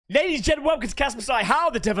Ladies and gentlemen, welcome to Caspersight. How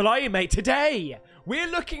the devil are you, mate? Today,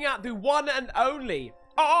 we're looking at the one and only,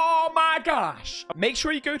 oh my gosh. Make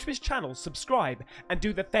sure you go to his channel, subscribe, and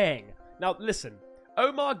do the thing. Now, listen,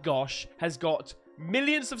 oh my gosh has got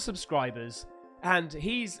millions of subscribers, and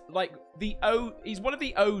he's like he's one of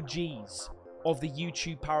the OGs of the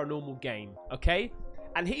YouTube paranormal game, okay?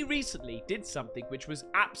 And he recently did something which was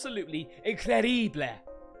absolutely incredible.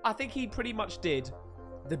 I think he pretty much did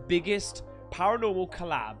the biggest paranormal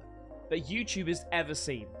collab that YouTube has ever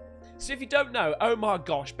seen. So if you don't know, oh my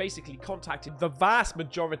gosh basically contacted the vast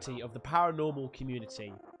majority of the paranormal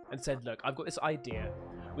community and said, look, I've got this idea.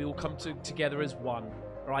 We all come together as one,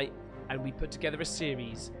 right? And we put together a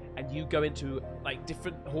series, and you go into like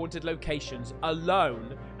different haunted locations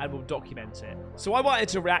alone and we'll document it. So I wanted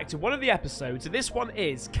to react to one of the episodes, and this one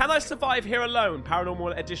is Can I Survive Here Alone?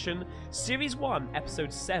 Paranormal Edition, Series 1,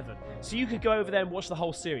 Episode 7. So you could go over there and watch the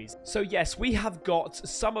whole series. So yes, we have got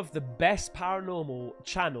some of the best paranormal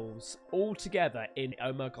channels all together in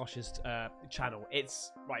Oh My Gosh's channel.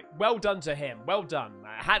 It's, right, well done to him. Well done.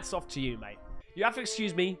 Hats off to you, mate. You have to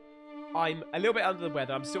excuse me. I'm a little bit under the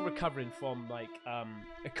weather. I'm still recovering from like a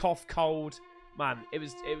cough, cold. Man, it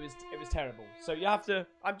was terrible. So you have to.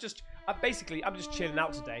 I'm just chilling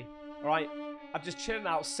out today. All right, I'm just chilling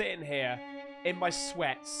out, sitting here in my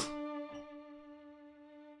sweats,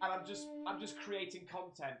 and I'm just creating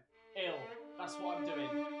content. That's what I'm doing.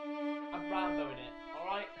 I'm randoing it. All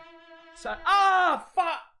right. So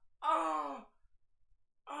fuck.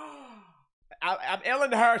 I'm ill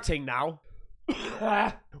and hurting now.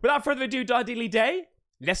 Without further ado, Dardeely Day,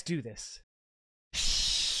 let's do this.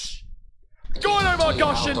 Shh. Go on, oh my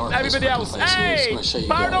gosh, and everybody else. Hey,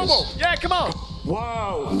 paranormal. Yeah, come on.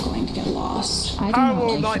 Whoa. I'm going to get lost.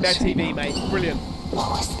 Paranormal Nightmare TV, mate. Brilliant.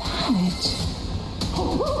 What was that?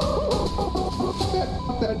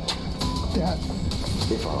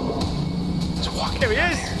 It's walking. Here he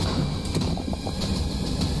is.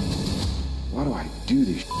 Why do I do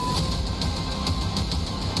this?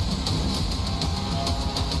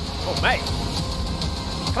 Oh, mate.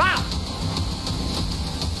 Come on.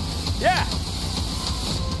 Yeah.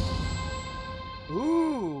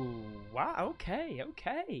 Ooh. Wow. Okay.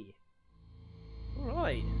 Okay. All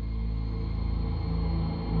right.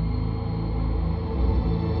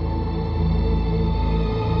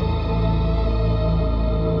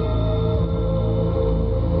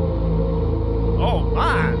 Oh,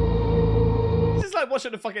 man. This is like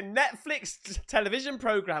watching a fucking Netflix television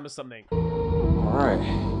program or something. Alright,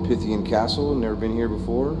 Pythian Castle, never been here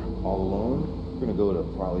before, all alone. We're gonna go to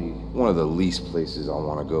probably one of the least places I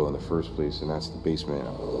want to go in the first place, and that's the basement.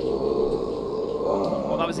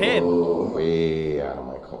 Well, that was him. Way out of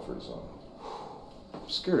my comfort zone. I'm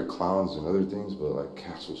scared of clowns and other things, but like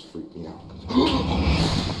castles freak me out.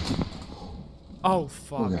 Oh,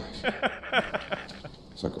 fuck. Oh, gosh.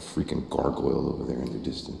 It's like a freaking gargoyle over there in the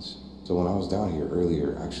distance. So when I was down here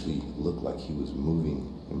earlier, it actually looked like he was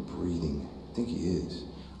moving and breathing. I think he is.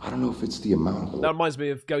 I don't know if it's the amount of That reminds me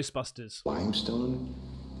of Ghostbusters. limestone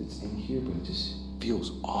that's in here, but it just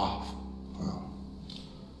feels off. Wow.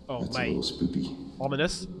 Oh, That's mate. a little spooky.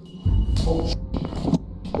 Ominous. Oh.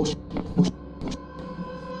 Oh.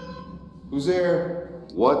 Who's there?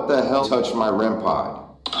 What the hell touched my REM pod?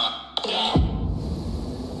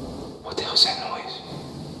 What the hell's that noise?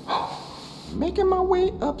 Oh. Making my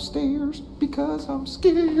way upstairs because I'm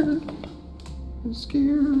scared. I'm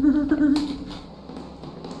scared.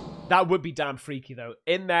 That would be damn freaky, though.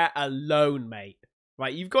 In there alone, mate.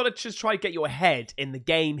 Right, you've got to just try to get your head in the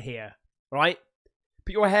game here. Right?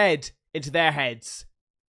 Put your head into their heads.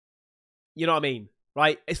 You know what I mean?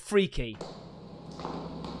 Right? It's freaky.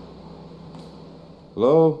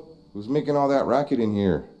 Hello? Who's making all that racket in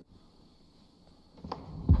here?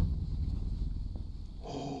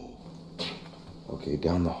 Okay,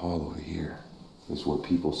 down the hall over here is where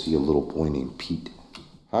people see a little boy named Pete.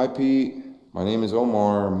 Hi, Pete. My name is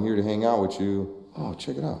Omar. I'm here to hang out with you. Oh,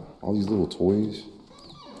 check it out. All these little toys.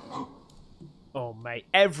 Oh, mate.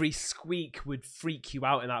 Every squeak would freak you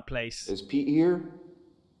out in that place. Is Pete here?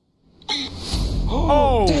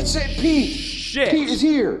 Oh, that's it, Pete! Shit. Pete is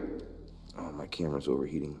here! Oh, my camera's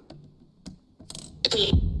overheating.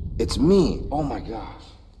 It's me. Oh, my gosh.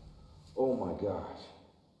 Oh, my gosh.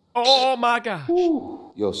 Oh, my gosh.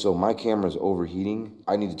 Woo. Yo, so my camera's overheating.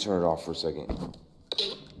 I need to turn it off for a second.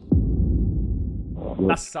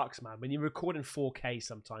 That sucks, man. When you record in 4K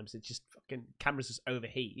sometimes, it just fucking cameras just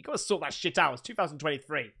overheat. You gotta sort that shit out. It's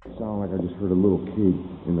 2023. Sound like I just heard a little kid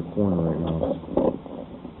in the corner right now.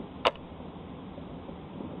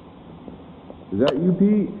 Is that you,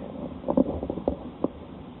 Pete?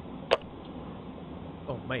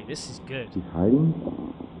 Oh, mate, this is good. Is he hiding?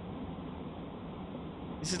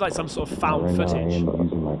 This is like some sort of found right footage. Now I am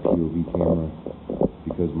using my POV camera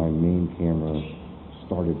because my main camera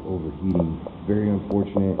started overheating. Very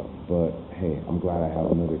unfortunate, but hey, I'm glad I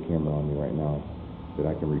have another camera on me right now that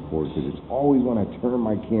I can record, because it's always when I turn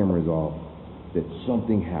my cameras off that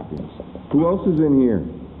something happens. Who else is in here?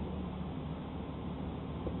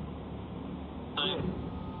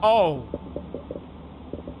 Oh.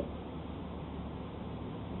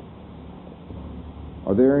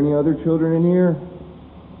 Are there any other children in here?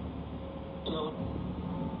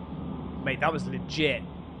 Mate, that was legit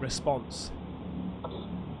response.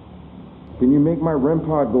 Can you make my REM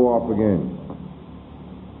pod go off again?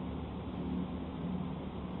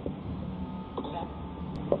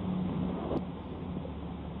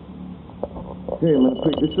 Okay, I'm gonna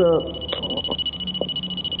pick this up.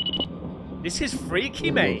 This is freaky,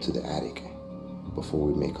 We're mate. going to the attic before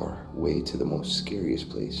we make our way to the most scariest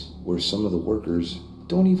place, where some of the workers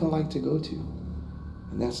don't even like to go to.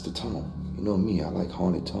 And that's the tunnel. You know me, I like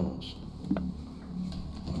haunted tunnels.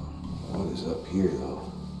 What is up here, though?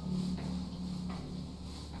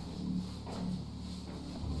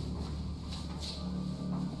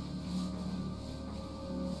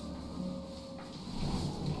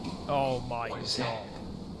 Oh my god.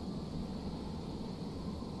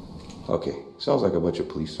 Okay, sounds like a bunch of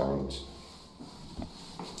police sirens.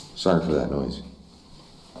 Sorry for that noise.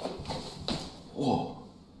 Whoa,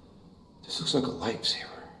 this looks like a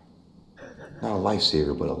lifesaver. Not a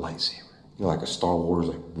lifesaver, but a lightsaber. You know, like a Star Wars,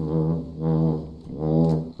 like.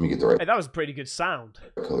 Let me get the right Hey, that was a pretty good sound.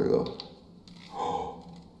 color, though.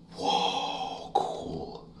 Whoa,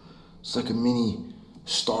 cool. It's like a mini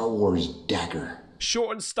Star Wars dagger.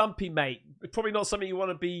 Short and stumpy, mate. Probably not something you want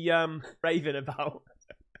to be raving about.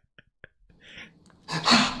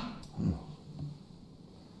 I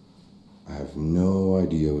have no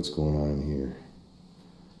idea what's going on in here.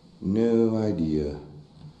 No idea.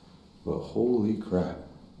 But holy crap.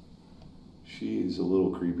 She's a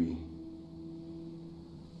little creepy.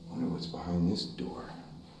 Wonder what's behind this door.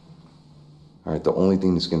 Alright, the only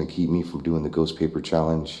thing that's gonna keep me from doing the ghost paper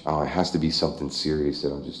challenge, it has to be something serious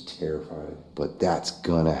that I'm just terrified. But that's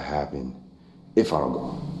gonna happen if I don't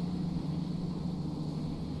go.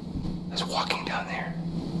 There's walking down there.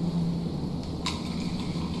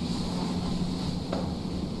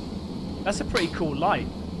 That's a pretty cool light.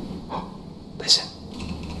 Listen.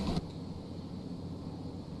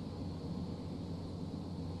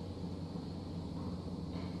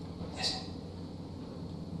 Listen.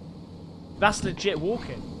 That's legit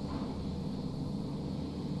walking.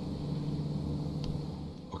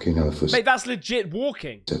 Okay, now the Mate, footsteps that's legit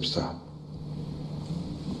walking. stop.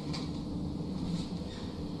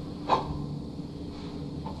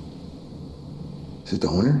 Is it the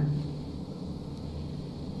owner?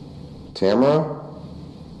 Tamara?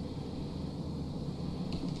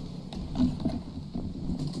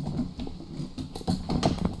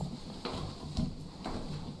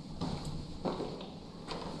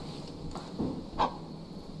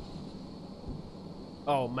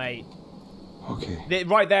 Oh, mate. Okay.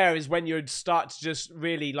 Right there is when you'd start to just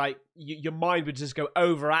really, like, your mind would just go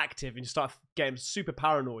overactive and you start getting super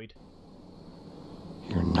paranoid.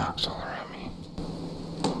 Hear knocks all around me.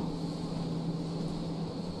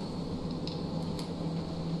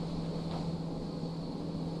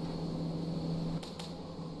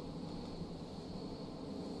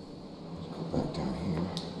 Let's go back down here.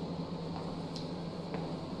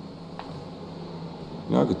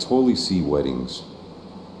 You know, I could totally see weddings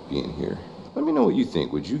being here. Let me know what you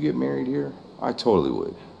think. Would you get married here? I totally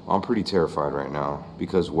would. I'm pretty terrified right now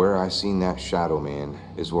because where I seen that shadow man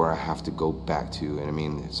is where I have to go back to. And I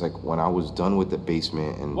mean, it's like when I was done with the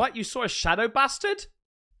basement and... What? You saw a shadow bastard?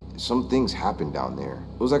 Some things happened down there.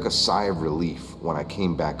 It was like a sigh of relief when I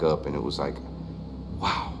came back up and it was like,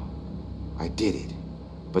 wow, I did it.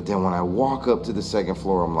 But then when I walk up to the second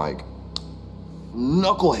floor, I'm like,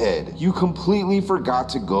 knucklehead, you completely forgot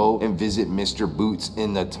to go and visit Mr. Boots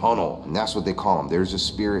in the tunnel. And that's what they call him. There's a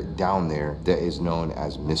spirit down there that is known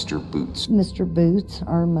as Mr. Boots. Mr. Boots,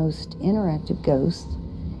 our most interactive ghost,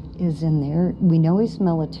 is in there. We know he's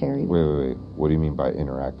military. Wait. What do you mean by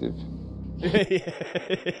interactive?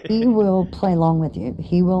 He will play along with you.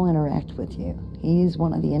 He will interact with you. He's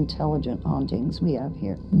one of the intelligent hauntings we have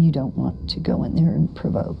here. You don't want to go in there and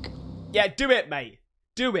provoke. Yeah, do it, mate.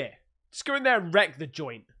 Do it. Just go in there and wreck the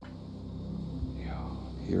joint.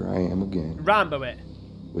 Here I am again. Rambo it.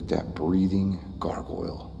 With that breathing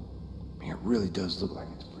gargoyle. I mean, it really does look like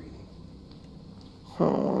it's breathing. I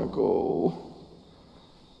don't want to go.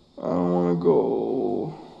 I don't want to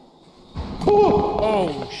go.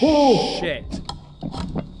 Oh, shit.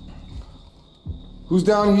 Who's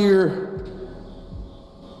down here?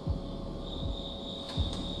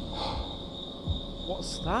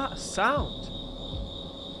 that? A sound?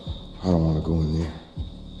 I don't want to go in there.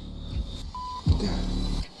 Dad.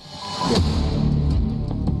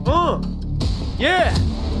 Yeah!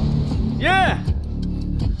 Yeah!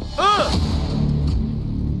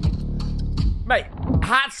 Mate,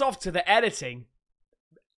 hats off to the editing.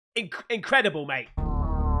 Incredible, mate.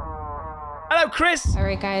 Hello, Chris! All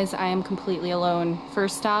right, guys, I am completely alone.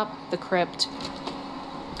 First stop, the crypt.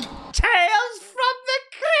 Tales from the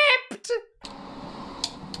crypt!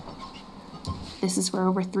 This is where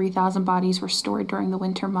over 3,000 bodies were stored during the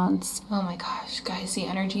winter months. Oh my gosh, guys, the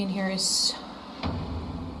energy in here is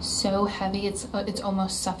so heavy, it's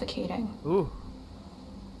almost suffocating. Ooh.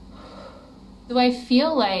 So I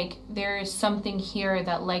feel like there is something here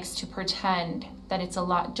that likes to pretend that it's a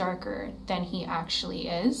lot darker than he actually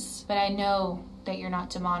is. But I know that you're not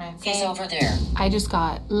demonic. He's over there. I just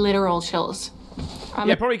got literal chills.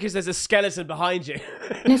 Yeah, probably because there's a skeleton behind you.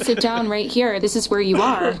 I'm gonna sit down right here. This is where you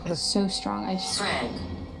are. So strong. Frank.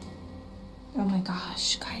 Oh my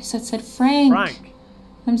gosh, guys, that said Frank. Frank.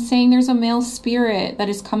 I'm saying there's a male spirit that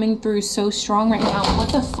is coming through so strong right now.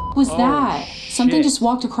 What the f was that? Something shit. just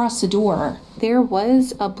walked across the door. There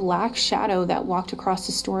was a black shadow that walked across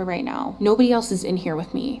the store right now. Nobody else is in here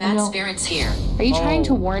with me. That spirit's here. Are you trying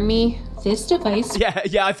to warn me? This device.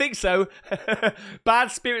 Yeah, I think so.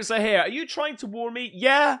 Bad spirits are here. Are you trying to warn me?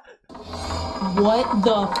 Yeah. What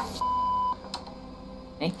the f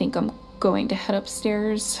I think I'm going to head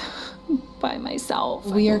upstairs by myself.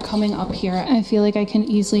 We are coming up here. I feel like I can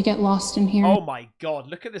easily get lost in here. Oh my god,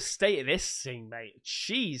 look at the state of this thing, mate.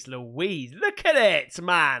 Jeez Louise, look at it,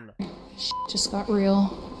 man. Just got real.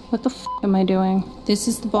 What the f am I doing? This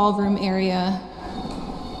is the ballroom area.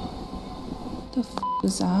 The f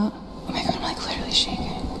was that? Oh my god, I'm like literally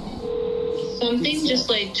shaking. Something just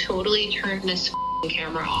like totally turned this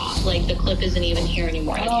camera off. Like the clip isn't even here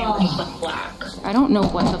anymore. The camera just went black. I don't know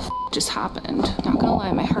what the f just happened. Not gonna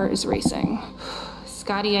lie, my heart is racing.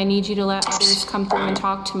 Scotty, I need you to let others come through and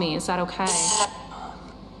talk to me. Is that okay?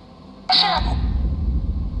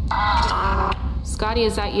 Scotty,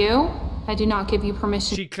 is that you? I do not give you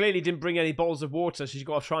permission She clearly didn't bring any bowls of water, so she's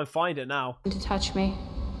got to try and find it now. to touch me.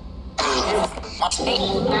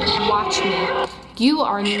 Watch me. You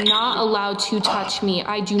are not allowed to touch me.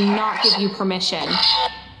 I do not give you permission.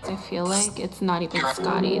 I feel like it's not even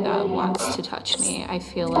Scotty that wants to touch me. I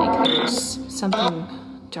feel like there's something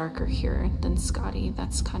darker here than Scotty.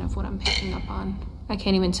 That's kind of what I'm picking up on. I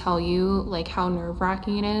can't even tell you like how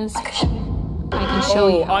nerve-wracking it is. I can show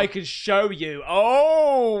you. I can show you.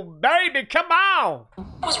 Oh, baby, come on.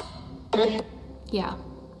 Yeah,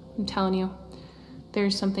 I'm telling you.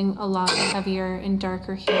 There's something a lot heavier and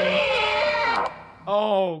darker here.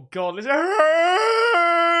 Oh, God. Listen.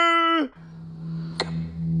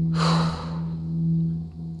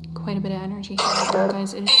 Quite a bit of energy here right now,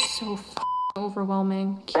 guys. It is so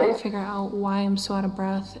overwhelming. Can't figure out why I'm so out of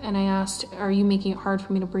breath. And I asked, are you making it hard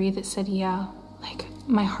for me to breathe? It said, yeah. Like,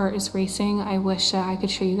 my heart is racing. I wish that I could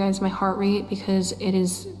show you guys my heart rate because it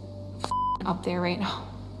is up there right now.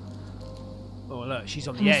 Oh, look, she's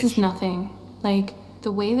on the And edge. this is nothing. Like,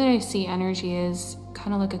 the way that I see energy is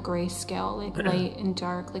kind of like a gray scale, like light and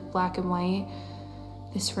dark, like black and white.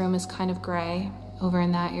 This room is kind of gray. Over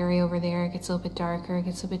in that area over there, it gets a little bit darker. It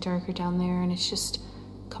gets a bit darker down there, and it's just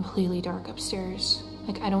completely dark upstairs.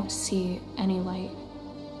 Like, I don't see any light.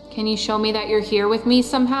 Can you show me that you're here with me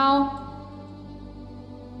somehow?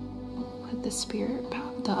 Put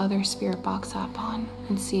the other spirit box app on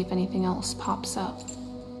and see if anything else pops up.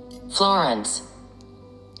 Florence.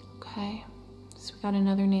 Okay, so we got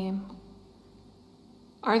another name.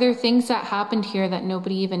 Are there things that happened here that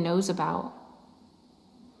nobody even knows about?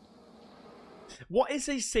 What is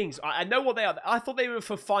these things? I know what they are. I thought they were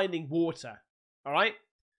for finding water. All right?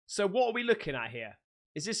 So what are we looking at here?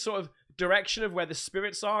 Is this sort of direction of where the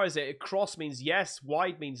spirits are? Is it a cross means yes,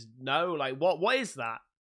 wide means no? Like, what is that?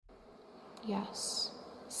 Yes.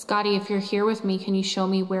 Scotty, if you're here with me, can you show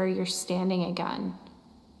me where you're standing again?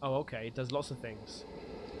 Oh, okay. It does lots of things.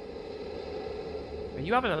 Are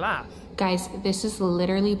you having a laugh? Guys, this is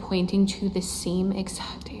literally pointing to the same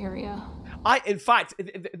exact area. In fact,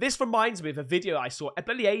 this reminds me of a video I saw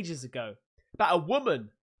barely ages ago about a woman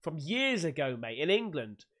from years ago, mate, in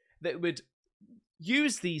England that would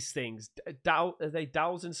use these things, are they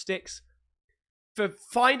dowels and sticks, for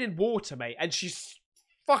finding water, mate, and she's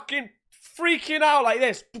fucking freaking out like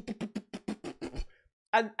this,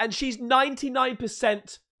 and she's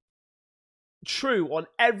 99% true on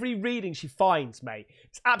every reading she finds, mate.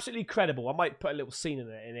 It's absolutely incredible. I might put a little scene in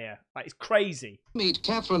it in here. Like, it's crazy. Meet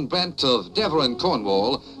Catherine Brent of Devon,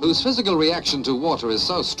 Cornwall, whose physical reaction to water is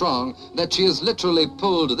so strong that she is literally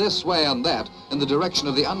pulled this way and that in the direction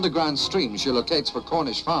of the underground stream she locates for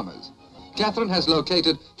Cornish farmers. Catherine has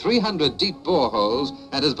located 300 deep boreholes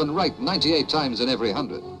and has been right 98 times in every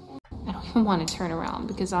 100. I don't even want to turn around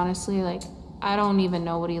because honestly, like, I don't even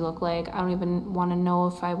know what he looked like. I don't even want to know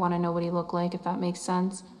if I want to know what he looked like, if that makes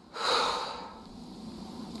sense.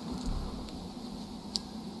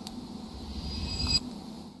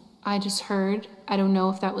 I just heard, I don't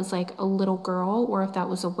know if that was like a little girl or if that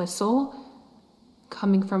was a whistle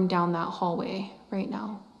coming from down that hallway right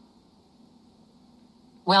now.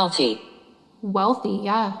 Wealthy. Wealthy,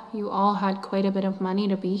 yeah. You all had quite a bit of money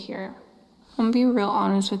to be here. I'm gonna be real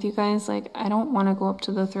honest with you guys. Like, I don't want to go up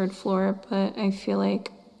to the 3rd floor, but I feel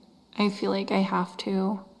like I have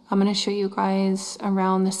to. I'm gonna show you guys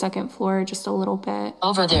around the 2nd floor just a little bit.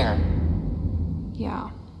 Over there.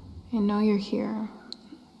 Yeah, I know you're here,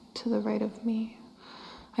 to the right of me.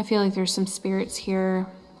 I feel like there's some spirits here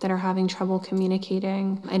that are having trouble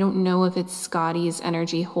communicating. I don't know if it's Scotty's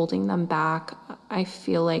energy holding them back. I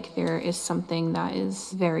feel like there is something that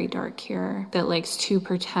is very dark here that likes to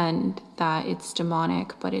pretend that it's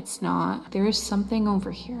demonic, but it's not. There is something over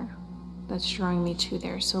here that's drawing me to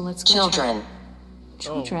there, so let's go Children.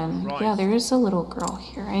 Children. Oh, right. Yeah, there is a little girl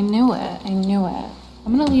here. I knew it.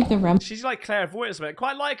 I'm gonna leave the REM She's like clairvoyant, I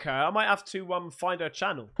quite like her. I might have to find her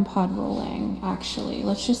channel. pod rolling, actually.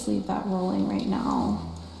 Let's just leave that rolling right now.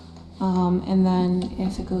 And then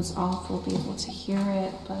if it goes off, we'll be able to hear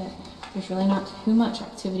it, but there's really not too much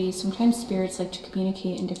activity. Sometimes spirits like to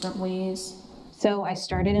communicate in different ways. So I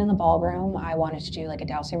started in the ballroom. I wanted to do like a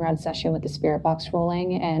dowsing rod session with the spirit box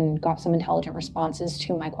rolling and got some intelligent responses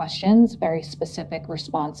to my questions, very specific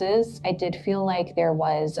responses. I did feel like there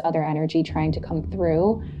was other energy trying to come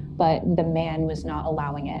through, but the man was not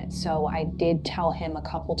allowing it. So I did tell him a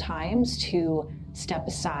couple times to step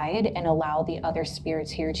aside and allow the other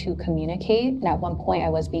spirits here to communicate. And at one point I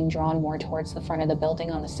was being drawn more towards the front of the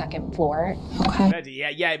building on the 2nd floor. Okay. Ready?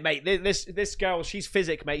 Yeah, mate. This girl, she's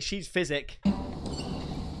physic, mate. She's physic.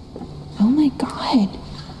 Oh my God.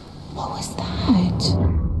 What was that?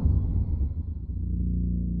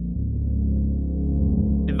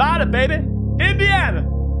 Nevada, baby. Indiana.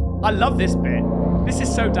 I love this bit. This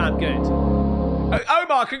is so damn good.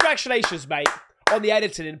 Omar, congratulations, mate, on the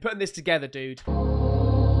editing and putting this together, dude.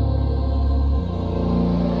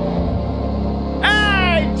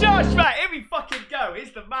 Hey, Josh, mate, here we fucking go.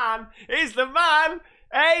 Here's the man. Here's the man.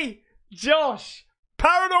 Hey, Josh.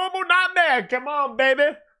 Paranormal Nightmare. Come on,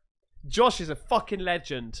 baby. Josh is a fucking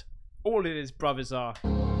legend. All of his brothers are.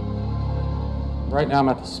 Right now I'm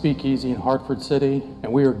at the Speakeasy in Hartford City,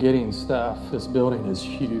 and we are getting stuff. This building is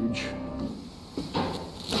huge.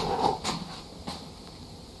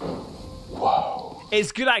 Whoa.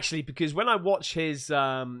 It's good actually because when I watch his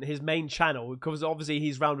main channel, because obviously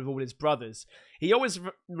he's round with all his brothers, he always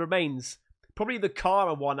remains probably the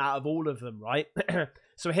calmer one out of all of them, right?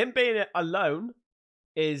 So him being alone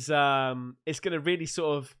is going to really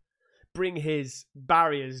sort of bring his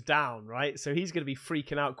barriers down, right? So he's going to be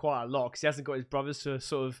freaking out quite a lot because he hasn't got his brothers to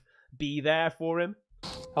sort of be there for him.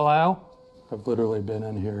 Hello? I've literally been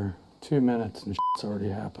in here 2 minutes and shit's already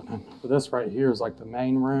happening. So this right here is like the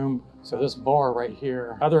main room. So this bar right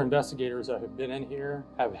here, other investigators that have been in here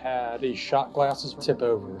have had these shot glasses tip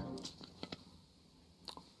over.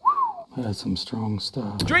 That's some strong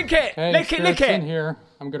stuff. Drink it! Hey, lick it, lick it! in here.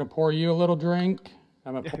 I'm gonna pour you a little drink.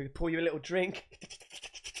 I'm gonna Pour you a little drink.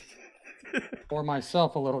 pour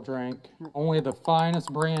myself a little drink. Only the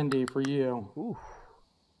finest brandy for you. Ooh.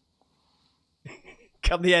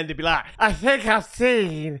 Come the end and be like, I think I've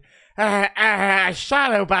seen a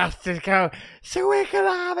shadow bastard go, so we're gonna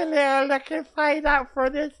have a little look and find out for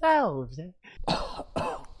themselves.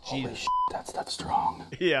 Holy shit, that stuff's strong.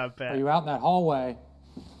 Yeah, I Are bet. you out in that hallway?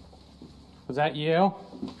 Was that you?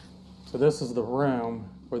 So this is the room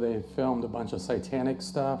where they filmed a bunch of satanic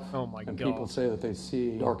stuff. Oh my and God. people say that they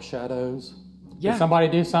see dark shadows. Yeah. Did somebody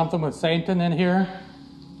do something with Satan in here?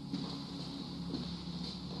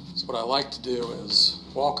 So what I like to do is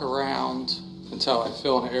walk around until I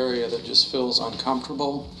feel an area that just feels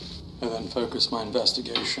uncomfortable and then focus my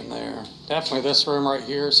investigation there. Definitely this room right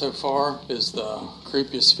here so far is the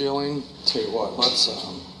creepiest feeling. Tell you what, let's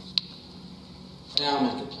now I'm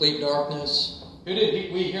in complete darkness. Who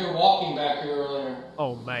did we hear walking back here earlier?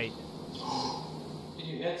 Oh, mate. Can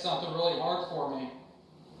you hit something really hard for me?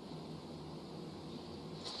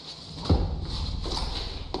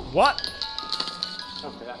 What?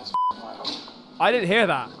 Okay, that was loud. I didn't hear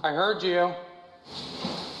that. I heard you.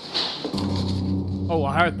 Oh,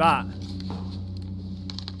 I heard that.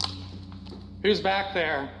 Who's back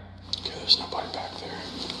there? Okay, there's nobody back there.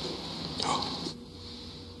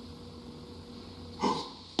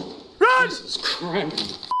 Run! Jesus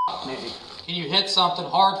Christ. F me. Can you hit something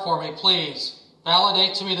hard for me, please?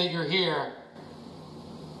 Validate to me that you're here.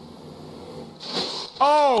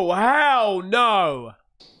 Oh, hell no.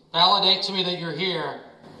 Validate to me that you're here.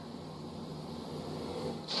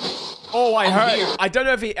 Oh, I'm heard. here. I don't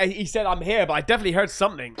know if he said I'm here, but I definitely heard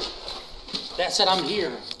something. That said, I'm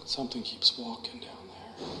here. Something keeps walking down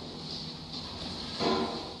there.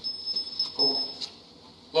 Oh.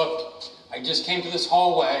 Look, I just came to this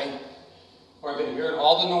hallway where I've been hearing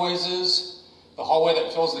all the noises, the hallway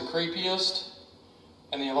that feels the creepiest,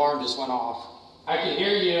 and the alarm just went off. I can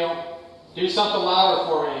hear you. Do something louder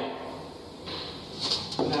for me.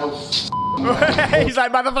 No. He's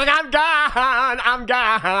like, motherfucker, I'm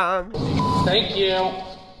gone. Thank you.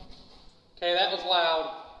 Okay, that was loud.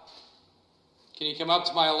 Can you come up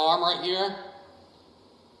to my alarm right here?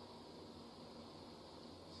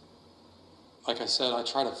 Like I said, I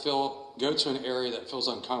try to go to an area that feels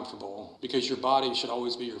uncomfortable because your body should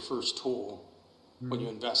always be your first tool when you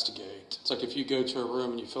investigate. It's like if you go to a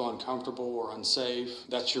room and you feel uncomfortable or unsafe,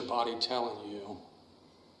 that's your body telling you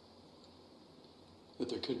that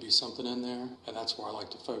there could be something in there, and that's where I like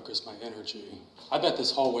to focus my energy. I bet this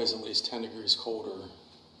hallway is at least 10 degrees colder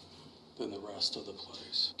than the rest of the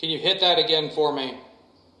place. Can you hit that again for me?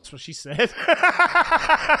 That's what she said.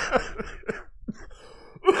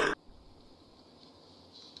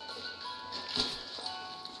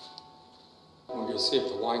 I'm gonna see if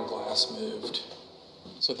the wine glass moved.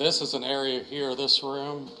 So this is an area here, this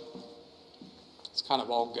room. It's kind of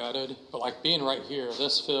all gutted, but like being right here,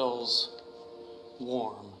 this feels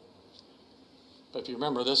warm. But if you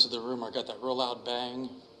remember, this is the room where I got that real loud bang.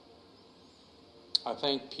 I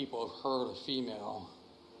think people have heard a female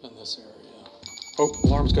in this area. Oh,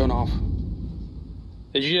 alarm's going off.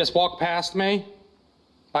 Did you just walk past me?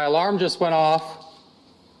 My alarm just went off.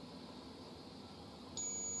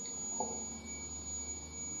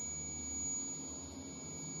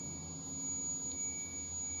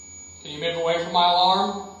 Can you move away from my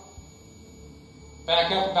alarm?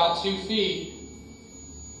 Back up about 2 feet.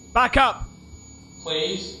 Back up.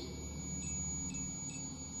 Please.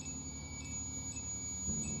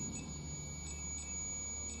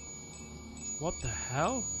 What the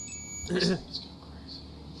hell? This thing's going crazy.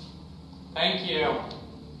 Thank you.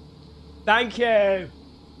 Thank you.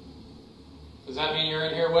 Does that mean you're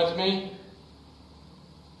in here with me?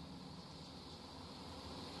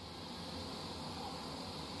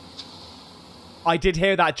 I did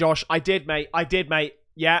hear that, Josh. I did, mate. I did, mate.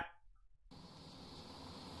 Yeah.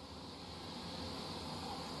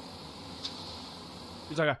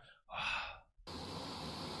 He's like a...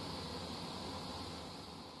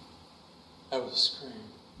 That was a scream.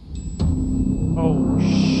 Oh,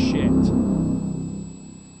 shit.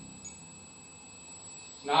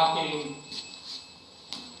 Knocking.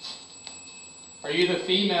 Are you the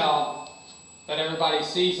female that everybody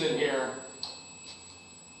sees in here?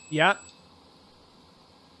 Yeah.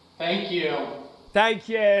 Thank you. Thank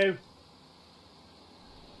you.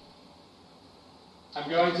 I'm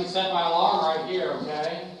going to set my alarm right here,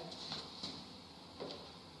 okay?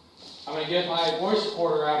 I'm going to get my voice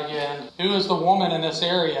recorder out again. Who is the woman in this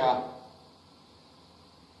area?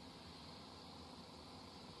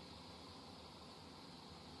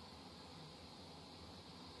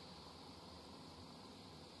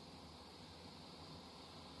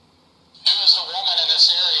 Who is the woman in this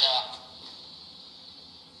area?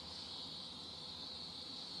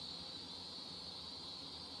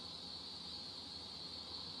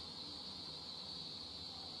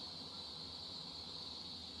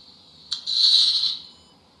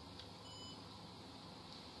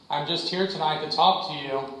 I'm just here tonight to talk to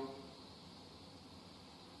you.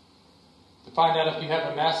 To find out if you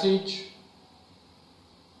have a message.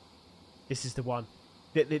 This is the one.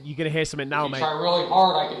 You're going to hear something now, If you mate. try really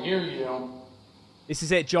hard, I can hear you. This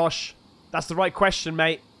is it, Josh. That's the right question,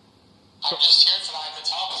 mate. I'm just here tonight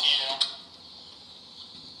to talk to you.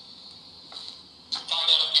 To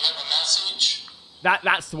find out if you have a message.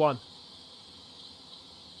 That's the one.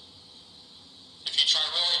 If you try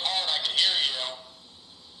really hard, I can hear you.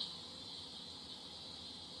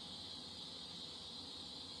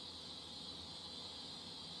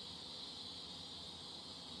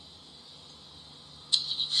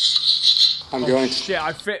 I'm going to... Shit,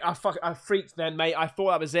 I freaked then, mate. I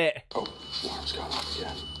thought that was it. Oh, alarm's gone off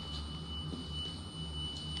again.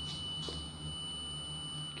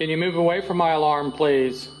 Can you move away from my alarm,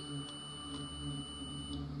 please?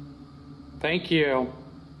 Thank you.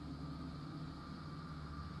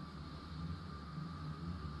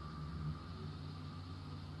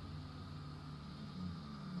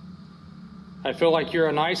 I feel like you're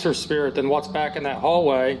a nicer spirit than what's back in that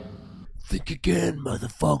hallway. Think again,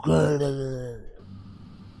 motherfucker.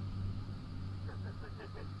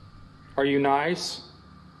 Are you nice?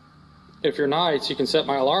 If you're nice, you can set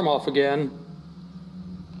my alarm off again.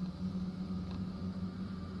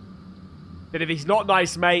 But if he's not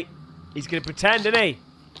nice, mate, he's gonna pretend, isn't he?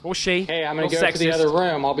 Or she. Hey, I'm gonna go to the other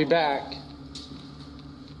room. I'll be back.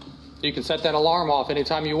 You can set that alarm off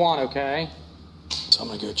anytime you want, okay? So I'm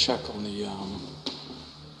gonna go check on the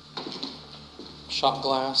shot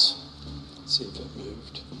glass. See if it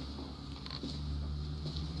moved.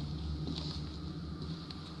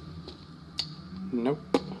 Nope.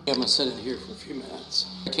 I'm gonna sit in here for a few minutes.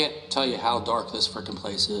 I can't tell you how dark this frickin'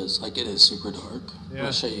 place is. Like, it is super dark. Yeah. I'm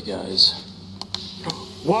gonna show you guys.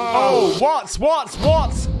 Whoa! Oh, what?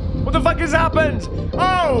 What the fuck has happened?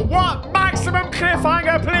 Oh, what? Maximum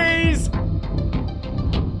cliffhanger, please!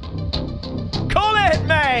 Call it,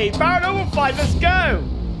 mate! Paranormal fight, let's go!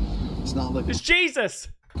 It's not looking It's Jesus!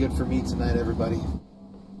 good for me tonight, everybody.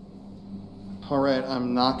 Alright,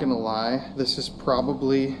 I'm not gonna lie. This is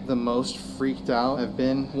probably the most freaked out I've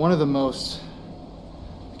been. One of the most...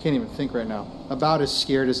 I can't even think right now. About as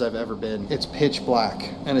scared as I've ever been. It's pitch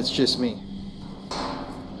black, and it's just me.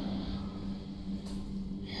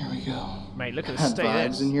 Here we go. Mate, look at the I had state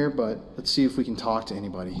vibes in here, but let's see if we can talk to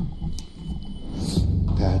anybody.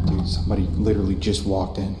 Dad, dude, somebody literally just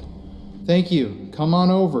walked in. Thank you. Come on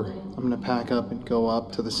over. I'm gonna pack up and go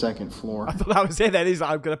up to the second floor. I thought that was it then. He's like,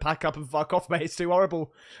 I'm gonna pack up and fuck off, mate. It's too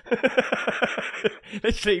horrible.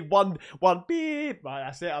 Literally one beep. Right,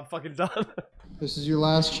 that's it. I'm fucking done. This is your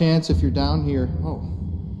last chance if you're down here. Oh,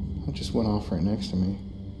 that just went off right next to me.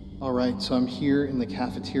 All right, so I'm here in the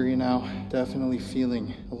cafeteria now. Definitely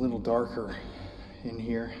feeling a little darker in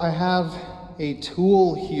here. I have a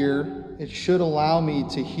tool here. It should allow me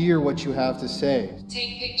to hear what you have to say.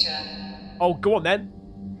 Take picture. Oh, go on then.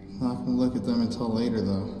 Not gonna look at them until later,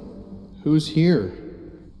 though. Who's here?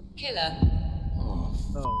 Killer. Oh,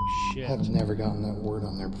 shit. I've never gotten that word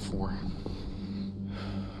on there before.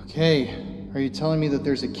 Okay, are you telling me that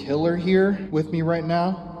there's a killer here with me right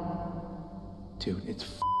now? Dude, it's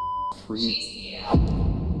free.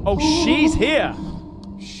 Oh, she's here.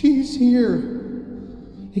 She's here.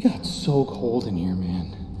 It got so cold in here,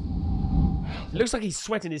 man. It looks like he's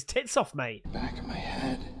sweating his tits off, mate. Back of my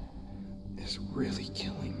head is really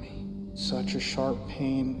killing me. Such a sharp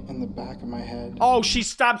pain in the back of my head. Oh, she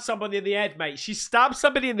stabbed somebody in the head, mate. She stabbed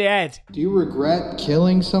somebody in the head. Do you regret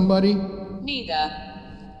killing somebody? Neither.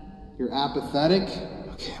 You're apathetic?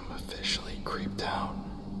 Okay, I'm officially creeped out.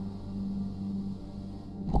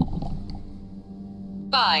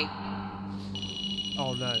 Bye.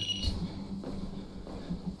 Oh, no.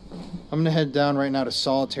 I'm gonna head down right now to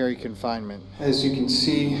solitary confinement. As you can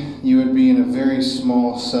see, you would be in a very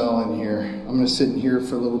small cell in here. I'm gonna sit in here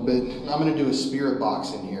for a little bit. I'm gonna do a spirit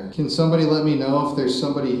box in here. Can somebody let me know if there's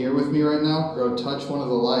somebody here with me right now? Go touch one of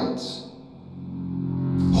the lights.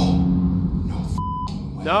 Oh, no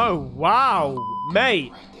f***ing way. No, wow,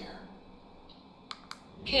 mate. Right there.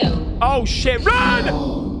 Kill. Oh, shit, run!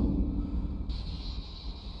 Oh.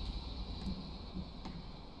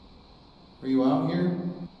 Are you out here?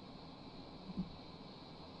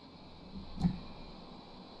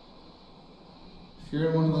 If you're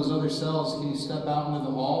in one of those other cells, can you step out into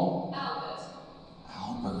the hall?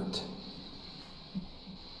 Albert.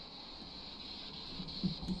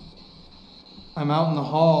 I'm out in the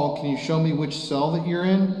hall. Can you show me which cell that you're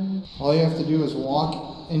in? All you have to do is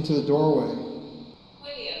walk into the doorway.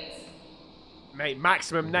 Williams. Mate,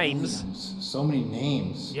 maximum names. So many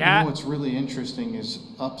names. Yeah. You know what's really interesting is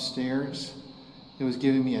upstairs, it was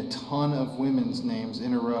giving me a ton of women's names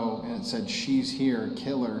in a row, and it said, she's here,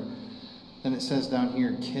 killer. Then it says down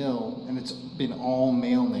here, kill, and it's been all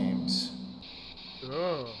male names.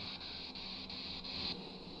 Oh.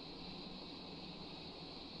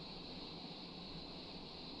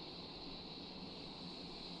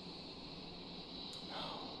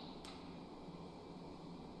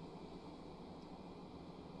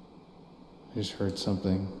 I just heard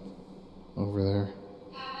something over there.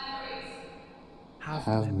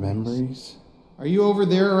 Have memories? Are you over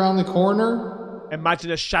there around the corner?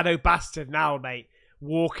 Imagine a shadow bastard now, mate,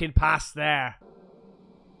 walking past there.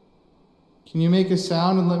 Can you make a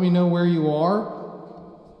sound and let me know where you are?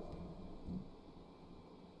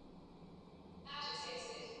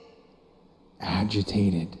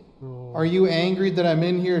 Agitated. Oh. Are you angry that I'm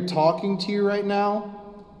in here talking to you right now?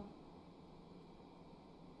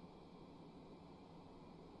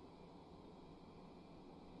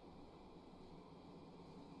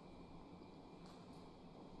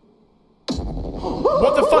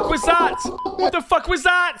 What the fuck was that? What the fuck was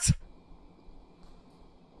that?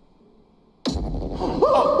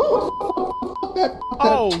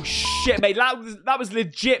 Oh shit, mate. That was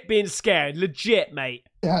legit being scared. Legit, mate.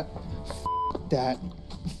 That.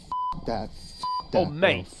 Oh,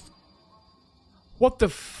 mate. What the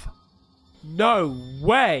f... No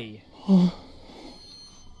way.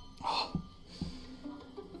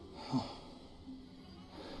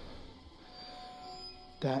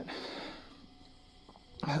 That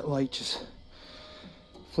light just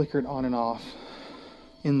flickered on and off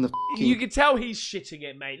in the You can tell he's shitting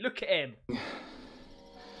it, mate. Look at him.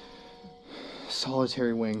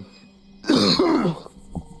 solitary wing. Oh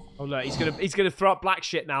look, he's gonna throw up black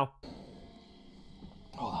shit now.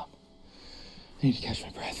 Hold on. I need to catch my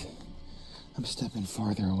breath. I'm stepping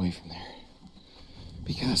farther away from there.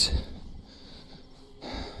 Because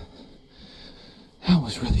that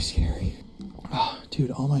was really scary. Oh,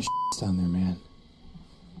 dude, all my shit's down there, man.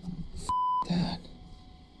 That.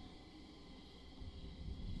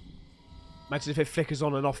 Imagine if it flickers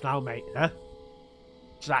on and off now, mate. Huh?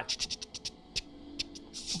 Just like...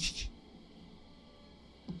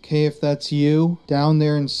 Okay, if that's you down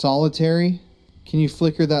there in solitary, can you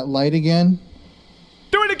flicker that light again?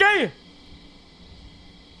 Do it again!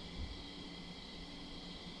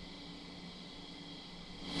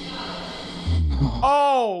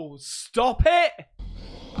 Oh, stop it!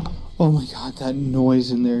 Oh my god, that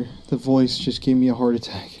noise in there. The voice just gave me a heart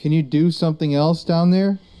attack. Can you do something else down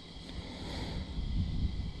there?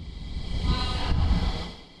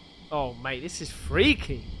 Oh, mate, this is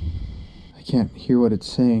freaky. I can't hear what it's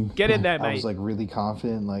saying. Get in there, mate. I was like really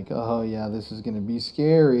confident, like, oh yeah, this is gonna be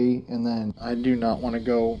scary. And then I do not want to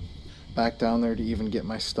go back down there to even get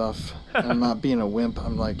my stuff. I'm not being a wimp.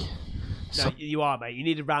 I'm like... No, you are, mate. You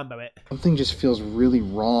need to Rambo it. Something just feels really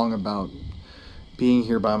wrong about being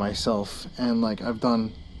here by myself. And like, I've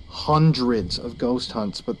done hundreds of ghost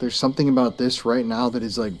hunts, but there's something about this right now that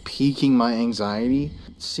is like piquing my anxiety.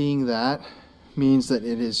 Seeing that means that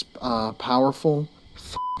it is powerful.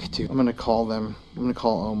 Dude, I'm gonna call them. I'm gonna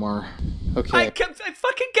call Omar. Okay.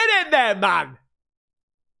 Fucking get in there, man.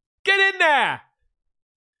 Get in there.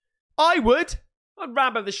 I would. I'd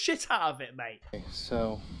Rambo the shit out of it, mate. Okay,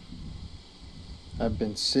 so I've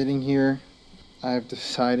been sitting here. I've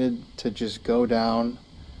decided to just go down.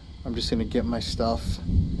 I'm just gonna get my stuff.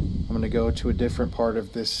 I'm gonna go to a different part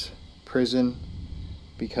of this prison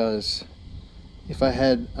because if I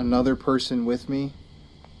had another person with me,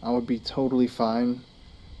 I would be totally fine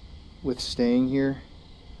with staying here.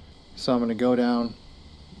 So I'm gonna go down,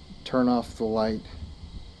 turn off the light,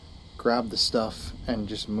 grab the stuff, and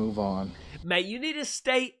just move on. Mate, you need to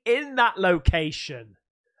stay in that location.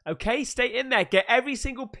 Okay? Stay in there. Get every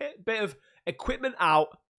single bit of equipment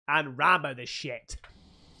out and Rambo this shit.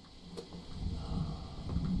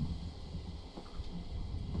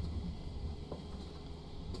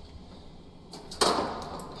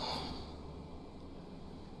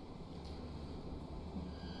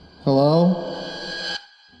 Hello?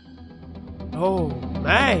 Oh,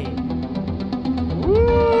 mate.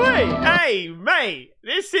 Woo, hey, mate.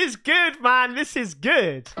 This is good, man. This is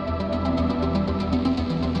good.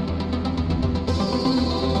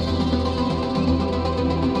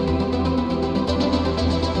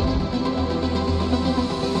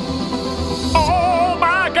 Oh,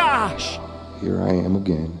 my gosh. Here I am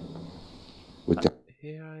again. With that.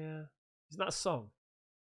 Here I am. Isn't that a song?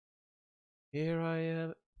 Here I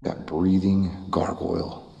am. That breathing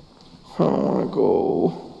gargoyle. I don't want to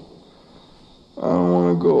go. I don't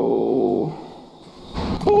want to go.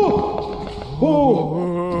 Oh!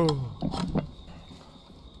 Oh!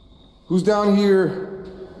 Who's down here?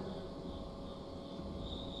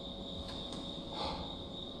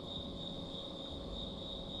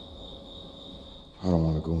 I don't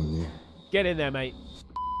want to go in there. Get in there, mate.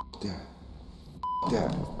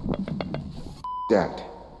 That.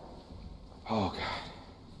 Oh, God.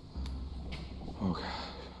 Oh, God.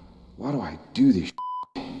 Why do I do this?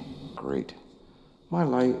 Great. My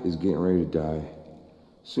light is getting ready to die.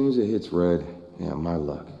 As soon as it hits red, yeah, my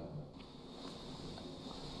luck.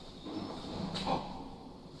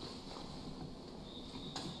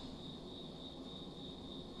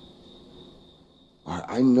 All right,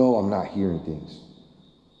 I know I'm not hearing things.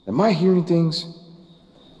 Am I hearing things?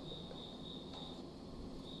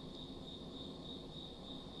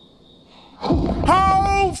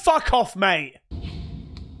 Oh, fuck off, mate.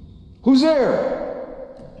 Who's there?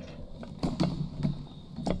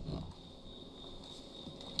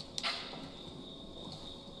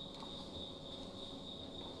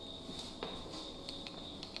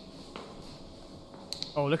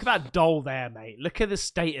 Oh, look at that doll there, mate. Look at the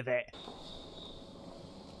state of it.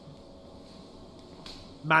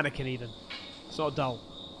 Mannequin, even. It's not a doll.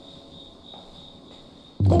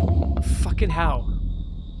 Fucking hell.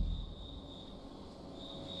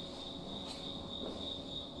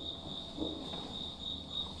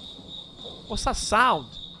 What's that sound?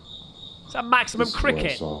 Is that Maximum This is what I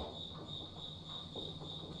Cricket? saw.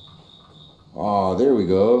 Oh, there we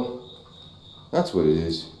go. That's what it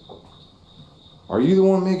is. Are you the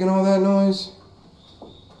one making all that noise?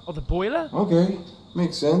 Oh, the boiler? Okay,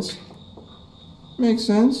 makes sense. Makes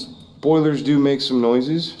sense. Boilers do make some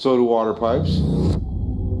noises, so do water pipes.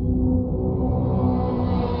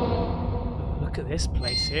 Look at this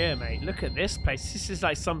place here, mate. Look at this place. This is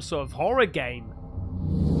like some sort of horror game.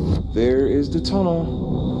 There is the tunnel.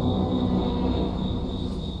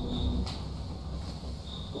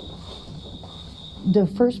 The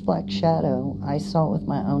first black shadow I saw with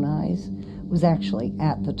my own eyes was actually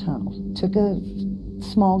at the tunnel. Took a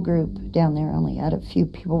small group down there, only had a few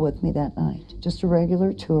people with me that night. Just a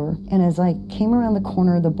regular tour. And as I came around the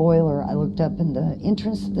corner of the boiler, I looked up and the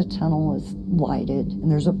entrance to the tunnel was lighted. And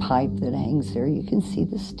there's a pipe that hangs there. You can see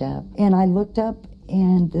the step. And I looked up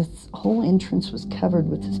and this whole entrance was covered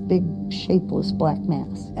with this big shapeless black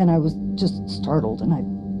mass. And I was just startled and I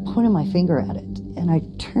pointed my finger at it. And I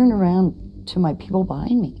turned around to my people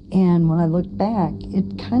behind me. And when I looked back,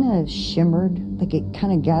 it kind of shimmered, like it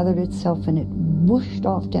kind of gathered itself and it whooshed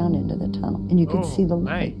off down into the tunnel. And you could see the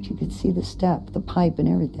light, you could see the step, the pipe and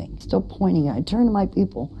everything. Still pointing. I turned to my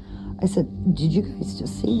people. I said, did you guys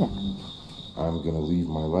just see that? I'm gonna leave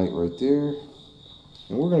my light right there.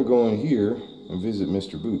 And we're gonna go in here and visit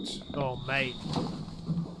Mr. Boots. Oh, mate.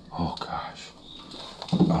 Oh, gosh.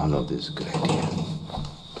 Oh, no, this is a good idea.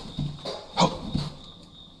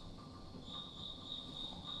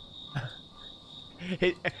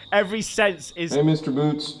 Every sense is Hey, Mr.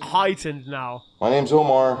 Boots. heightened now. My name's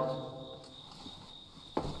Omar.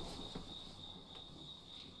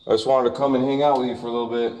 I just wanted to come and hang out with you for a little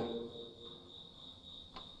bit.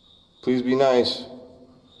 Please be nice.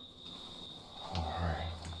 All right.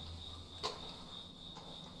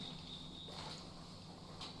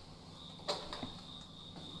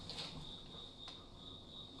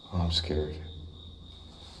 I'm scared.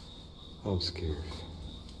 I'm scared.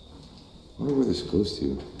 I wonder where this goes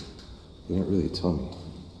to. They didn't really tell me.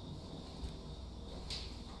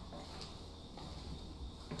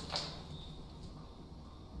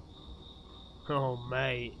 Oh,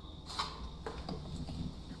 mate.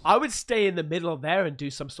 I would stay in the middle of there and do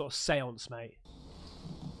some sort of seance, mate.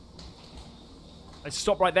 I'd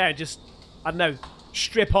stop right there and just, I don't know,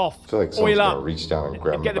 strip off, I feel like someone's oil up, gonna reach down and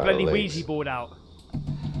grab me get the by the bloody legs. Ouija board out.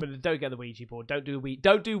 But don't get the Ouija board. Don't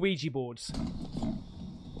do Ouija boards.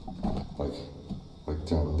 Like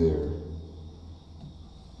down there.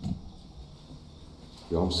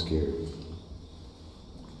 Yo, I'm scared.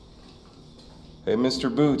 Hey,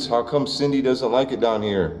 Mr. Boots, how come Cindy doesn't like it down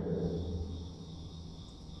here?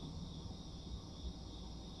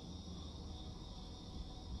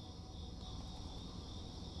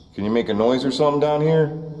 Can you make a noise or something down here?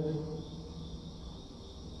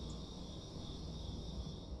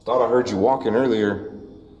 Thought I heard you walking earlier,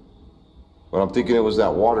 but I'm thinking it was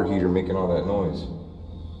that water heater making all that noise.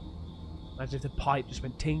 Imagine if the pipe just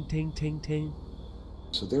went ting, ting, ting, ting.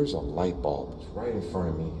 So there's a light bulb right in front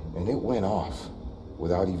of me, and it went off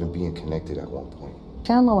without even being connected at one point.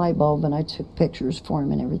 Found the light bulb and I took pictures for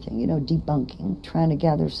him and everything, you know, debunking, trying to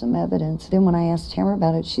gather some evidence. Then when I asked Tamara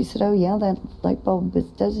about it, she said, oh yeah, that light bulb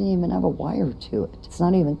doesn't even have a wire to it. It's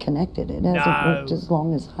not even connected. It hasn't worked as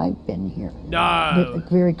long as I've been here. No. But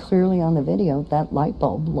very clearly on the video, that light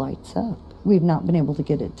bulb lights up. We've not been able to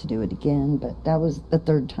get it to do it again, but that was the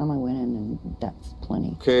third time I went in and that's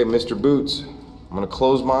plenty. Okay, Mr. Boots, I'm gonna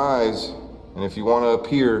close my eyes, and if you wanna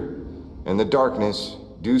appear in the darkness,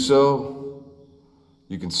 do so.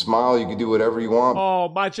 You can smile, you can do whatever you want. Oh,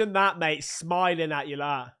 imagine that, mate, smiling at you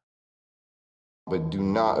like that. But do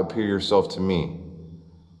not appear yourself to me.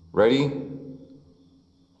 Ready?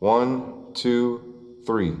 1, 2,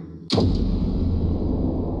 3.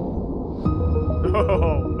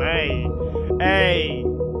 Oh, mate. Hey.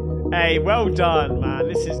 Hey, well done, man.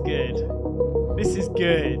 This is good. This is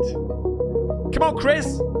good. Come on,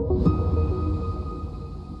 Chris.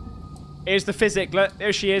 Here's the physic. Look,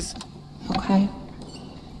 there she is. Okay.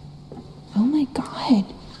 Oh my god.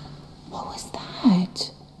 What was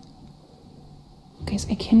that? Guys,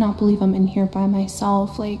 I cannot believe I'm in here by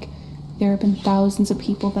myself. Like, there have been thousands of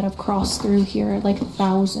people that have crossed through here. Like,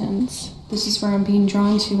 thousands. This is where I'm being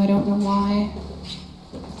drawn to. I don't know why.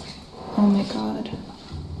 Oh my god.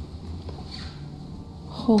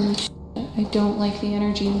 Holy shit. I don't like the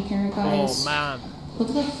energy in here, guys. Oh, man. Look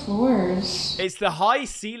at the floors. It's the high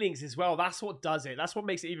ceilings as well. That's what does it. That's what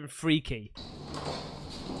makes it even freaky.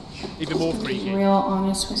 Even more To freaky. be real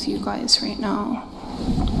honest with you guys right now.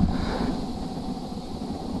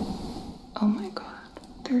 Oh my god,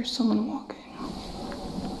 there's someone walking.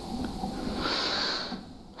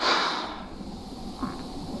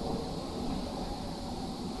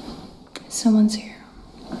 Someone's here.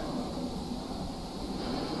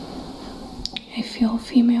 I feel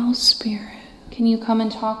female spirit. Can you come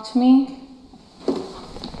and talk to me?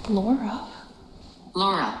 Laura?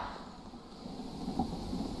 Laura.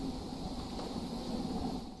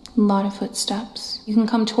 A lot of footsteps. You can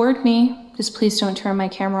come toward me. Just please don't turn my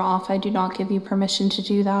camera off. I do not give you permission to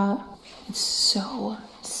do that. It's so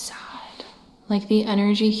sad. Like, the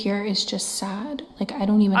energy here is just sad. Like, I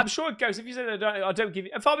don't even... I'm sure a ghost, if you said I don't give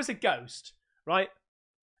you... If I was a ghost, right?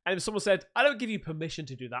 And if someone said, I don't give you permission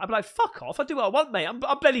to do that, I'd be like, fuck off. I do what I want, mate. I'm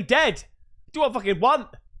bloody dead. Do what I fucking want.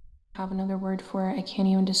 Have another word for it. I can't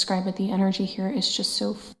even describe it. The energy here is just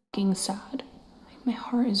so fucking sad. Like, my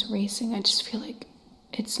heart is racing. I just feel like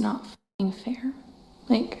it's not fucking fair.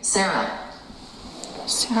 Like... Sarah.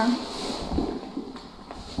 Sarah.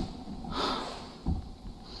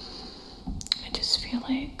 I just feel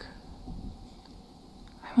like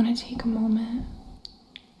I want to take a moment.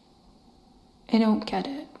 I don't get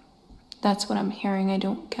it. That's what I'm hearing. I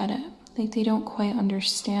don't get it. Like, they don't quite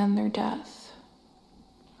understand their death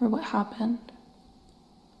or what happened.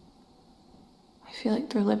 I feel like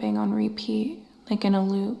they're living on repeat, like in a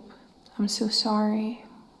loop. I'm so sorry.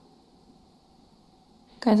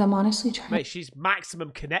 Guys, I'm honestly trying... Mate, she's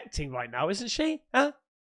maximum connecting right now, isn't she? Huh?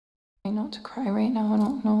 Not to cry right now, I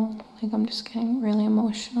don't know. Like, I'm just getting really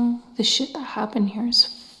emotional. The shit that happened here is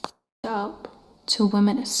f***ed up. To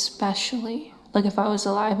women especially. Like, if I was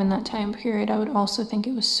alive in that time period, I would also think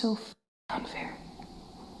it was so unfair.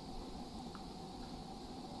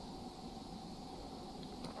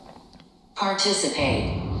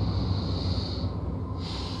 Participate.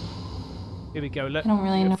 Here we go. Look, I don't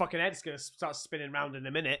really know. Fucking head's gonna start spinning around in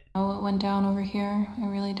a minute. I know what went down over here. I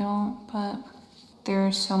really don't, but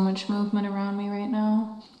there's so much movement around me right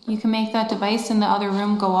now. You can make that device in the other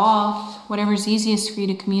room go off. Whatever's easiest for you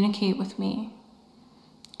to communicate with me.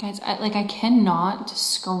 Guys, I cannot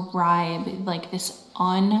describe, like, this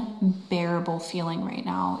unbearable feeling right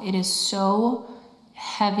now. It is so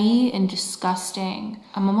heavy and disgusting.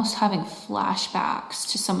 I'm almost having flashbacks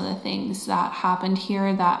to some of the things that happened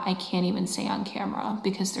here that I can't even say on camera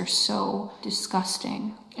because they're so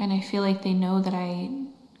disgusting. And I feel like they know that I...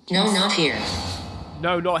 No, not here.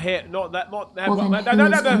 No, not here. Not that. Not there. Well, then no,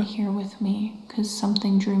 who is in here with me? Because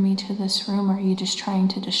something drew me to this room, or are you just trying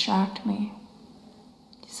to distract me?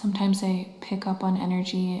 Sometimes I pick up on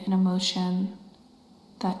energy and emotion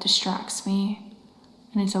that distracts me.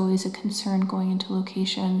 And it's always a concern going into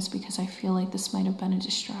locations because I feel like this might have been a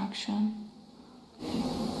distraction.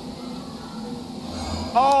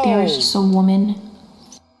 Oh! There's just a woman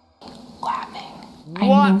laughing. What?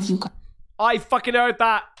 I know you guys. I fucking heard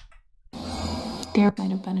that. There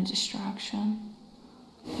might have been a distraction.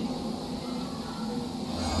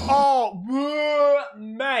 Oh,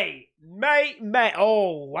 mate.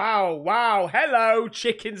 Oh, wow. Hello,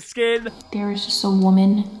 chicken skin. There is just a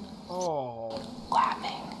woman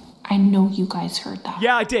laughing. I know you guys heard that.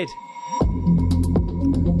 Yeah, I did.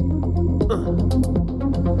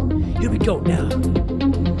 Here we go now.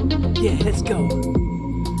 Yeah, let's go.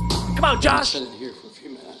 Come on, Josh. I've been in here for a few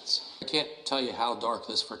minutes. I can't tell you how dark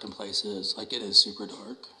this frickin' place is. Like, it is super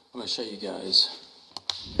dark. I'm gonna show you guys.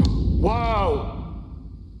 Whoa.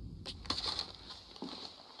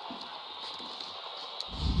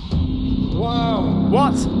 Whoa!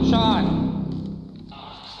 What? Sean!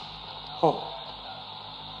 Oh.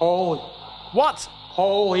 Holy. What?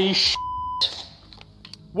 Holy sh**.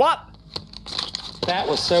 What? That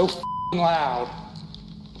was so f***ing loud.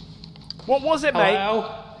 What was it, mate? Hello?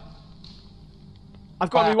 I've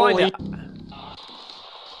got to rewind it.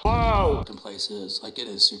 Whoa! Places, like, it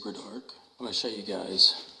is super dark. I'm gonna show you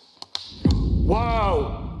guys.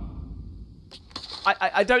 Whoa!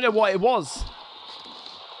 I don't know what it was.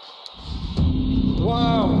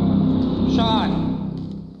 Whoa! Sean!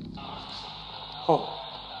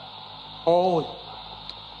 Oh.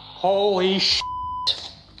 Holy sh**.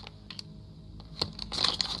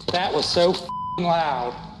 That was so f***ing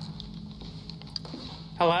loud.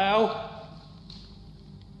 Hello?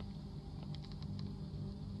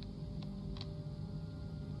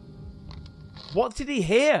 What did he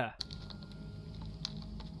hear?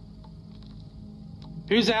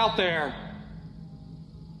 Who's out there?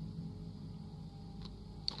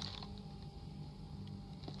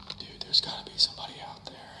 Dude, there's gotta be somebody out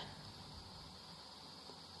there.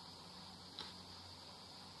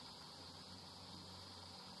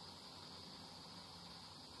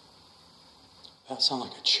 That sounded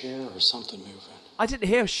like a chair or something moving. I didn't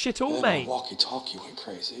hear shit all, And then mate. my walkie-talkie went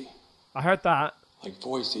crazy. I heard that. Like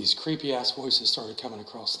these creepy-ass voices started coming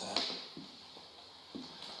across that.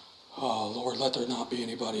 Oh, Lord, let there not be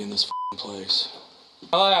anybody in this f***ing place.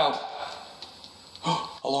 Hello?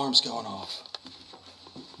 Alarm's going off.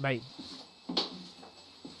 Mate.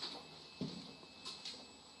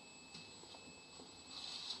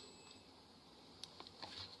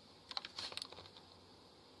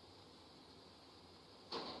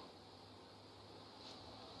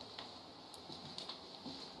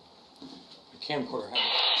 Camcorder had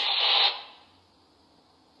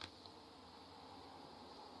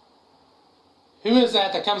Who is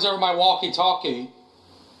that comes over my walkie-talkie?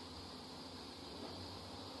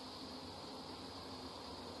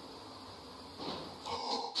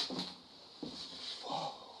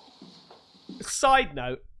 Side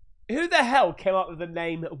note, who the hell came up with the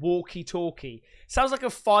name walkie-talkie? Sounds like a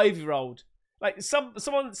 5-year-old. Like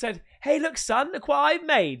someone said, hey look son, look what I've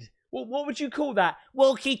made. What would you call that?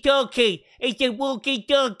 Walkie-talkie. It's a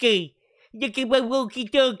walkie-talkie. You can a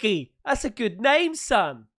walkie-talkie. That's a good name,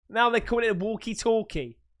 son. Now they call it a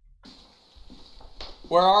walkie-talkie.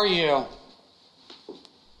 Where are you?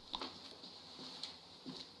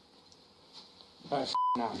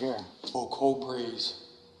 Out here. Oh, cold breeze.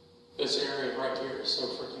 This area right here is so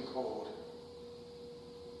freaking cold.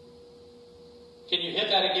 Can you hit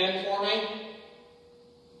that again for me?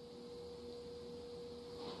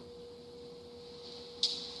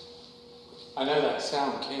 I know that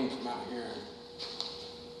sound came from out here.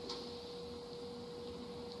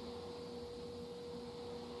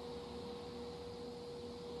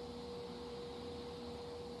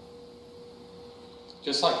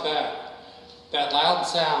 Just like that. That loud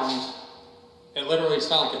sound, it literally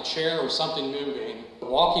sounded like a chair or something moving. The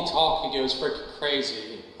walkie-talkie goes freaking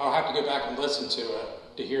crazy. I'll have to go back and listen to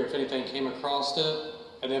it to hear if anything came across it.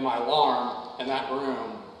 And then my alarm in that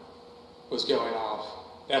room was going off.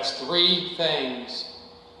 That's 3 things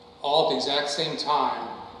all at the exact same time.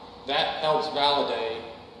 That helps validate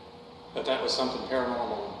that that was something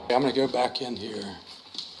paranormal. I'm gonna go back in here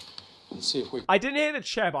and see if we I didn't hear the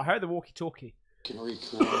chair, but I heard the walkie-talkie. Can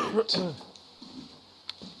recreate.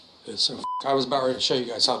 It's so I was about ready to show you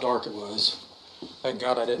guys how dark it was. Thank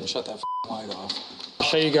God I didn't shut that light off. I'll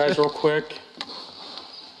show you guys real quick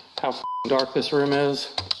how dark this room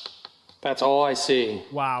is. That's all I see.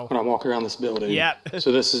 Wow. When I walk around this building. Yep.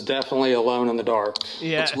 So this is definitely alone in the dark.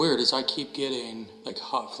 Yeah. What's weird is I keep getting like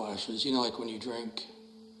hot flashes. You know, like when you drink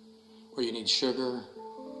or you need sugar.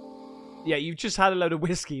 Yeah, you've just had a load of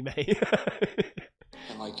whiskey, mate.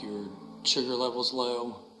 And like your sugar level's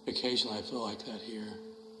low. Occasionally I feel like that here.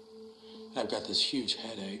 I've got this huge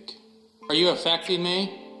headache. Are you affecting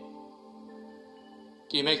me?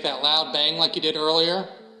 Do you make that loud bang like you did earlier?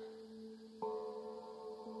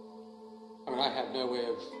 I mean, I have no way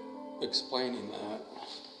of explaining that.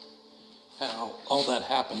 How all that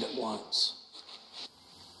happened at once.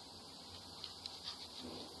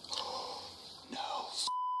 No.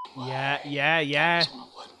 Yeah. It's on a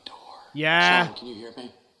wooden door. Yeah. Sean, can you hear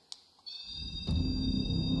me?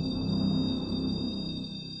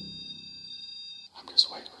 I'm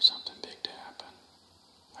just waiting for something big to happen.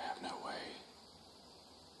 I have no way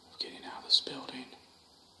of getting out of this building.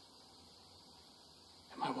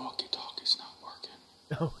 And my walkie-talkie's not working.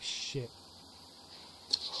 Oh, shit.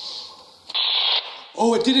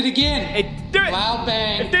 Oh, it did it again! It did it! Loud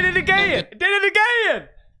bang! It did it again! It did it again!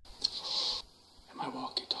 And my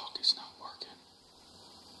walkie-talkie's not working.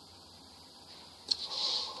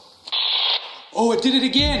 Oh, it did it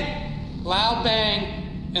again! Loud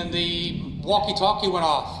bang, and the walkie-talkie went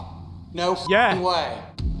off. No f***ing way.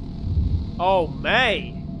 Oh,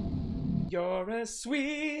 mate. You're as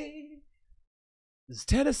sweet as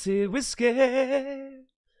Tennessee whiskey.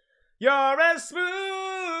 You're as smooth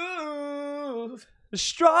as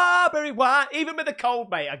strawberry wine. Even with the cold,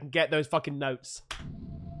 mate, I can get those fucking notes.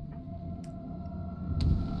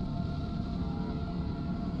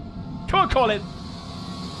 Come on, Colin.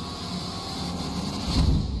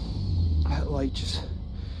 That light just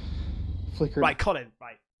flickered. Right, Colin,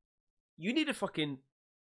 right. You need to fucking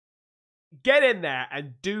get in there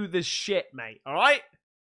and do this shit, mate, alright?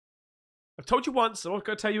 I've told you once, I'm not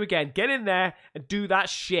going to tell you again. Get in there and do that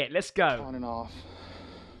shit. Let's go. On and off.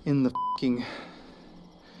 In the fucking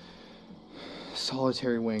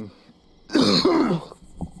solitary wing.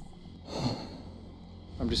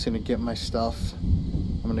 I'm just gonna get my stuff.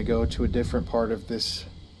 I'm gonna go to a different part of this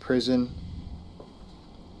prison.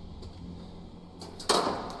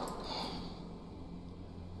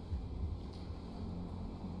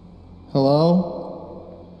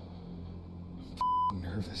 Hello? I'm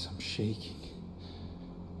nervous, I'm shaking.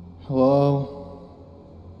 Hello?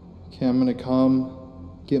 Okay, I'm gonna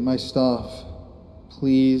come get my stuff.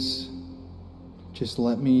 Please, just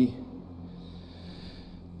let me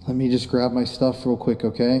just grab my stuff real quick,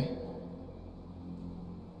 okay?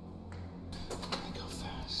 Go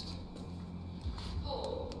fast.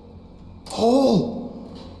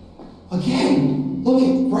 Hole! Again! Look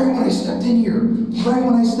at right when I stepped in here. Right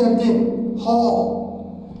when I stepped in.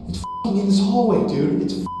 Hall. It's f***ing in this hallway, dude.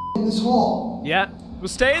 It's f***ing in this hall. Yeah. Well,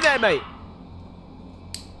 stay there, mate.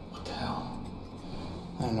 What the hell?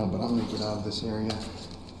 I don't know, but I'm gonna get out of this area.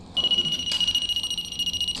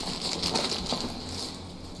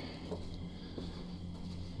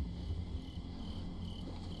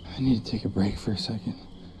 I need to take a break for a second.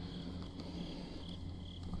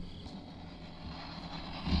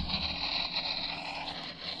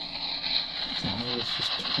 It's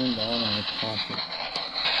just turned on in my pocket.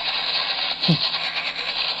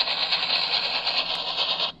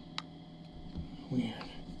 Weird.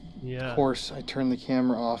 Yeah. Of course, I turned the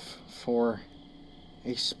camera off for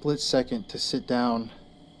a split second to sit down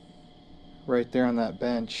right there on that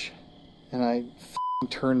bench, and I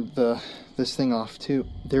turned this thing off too.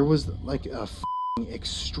 There was like a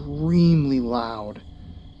extremely loud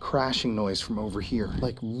crashing noise from over here,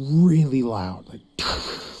 like really loud, like.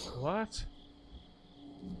 What?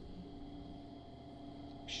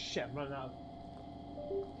 Shit, I'm running out.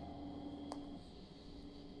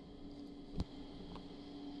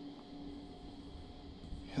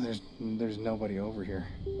 Yeah, there's nobody over here.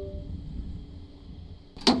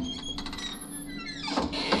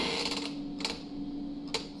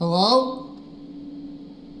 Hello?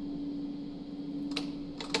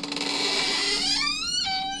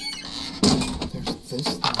 There's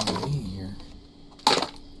this thing laying here.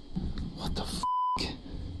 What the f***?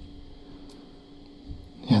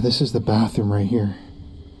 Yeah, this is the bathroom right here.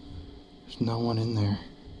 There's no one in there.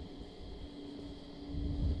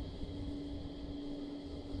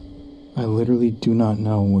 I literally do not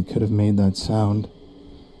know what could have made that sound.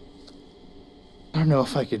 I don't know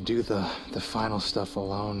if I could do the final stuff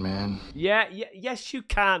alone, man. Yeah, yes you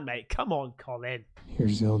can, mate. Come on, Colin.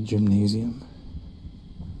 Here's the old gymnasium.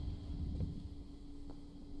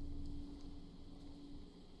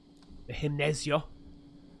 The gymnasio.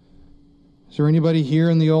 Is there anybody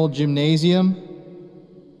here in the old gymnasium?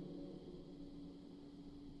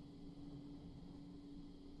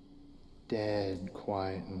 Dead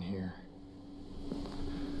quiet in here.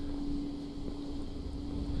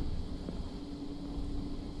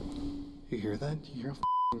 You hear that? Do you hear how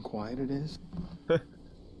f***ing quiet it is?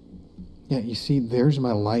 Yeah, you see, there's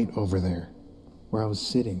my light over there, where I was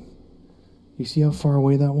sitting. You see how far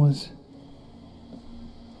away that was?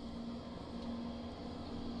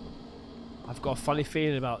 I've got a funny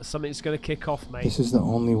feeling about something's going to kick off, mate. This is the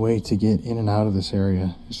only way to get in and out of this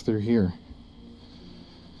area, is through here.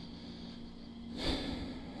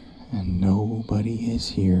 And nobody is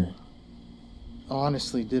here.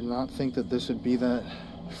 Honestly, did not think that this would be that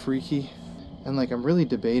freaky. And like, I'm really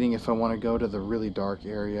debating if I want to go to the really dark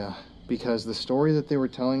area, because the story that they were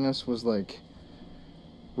telling us was like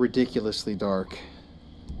ridiculously dark,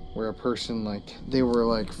 where a person, like, they were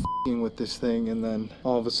like f***ing with this thing, and then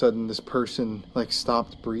all of a sudden this person like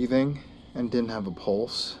stopped breathing and didn't have a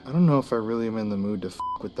pulse. I don't know if I really am in the mood to f***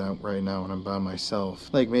 with that right now when I'm by myself.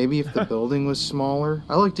 Like, maybe if the building was smaller.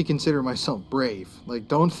 I like to consider myself brave. Like,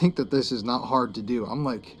 don't think that this is not hard to do. I'm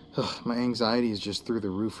like, ugh, my anxiety is just through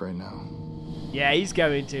the roof right now. Yeah, he's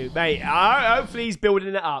going to. Mate, hopefully he's building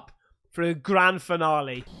it up for a grand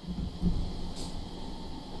finale.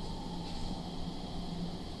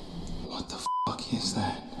 What the fuck is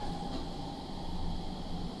that?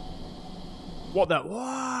 What the?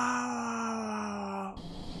 Wow.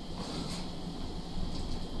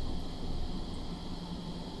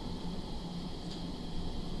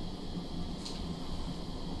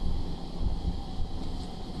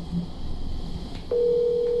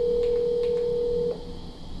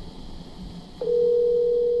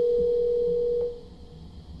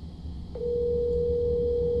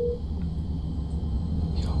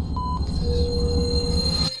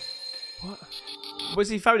 Was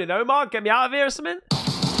he phoning Omar? Get me out of here or something?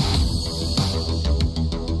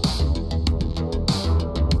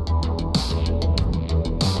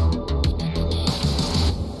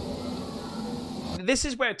 This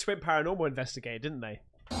is where Twin Paranormal investigated, didn't they?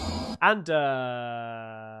 And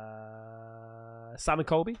Sam and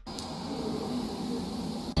Colby.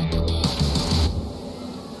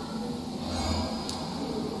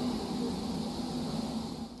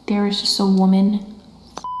 There was just a woman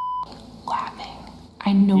laughing.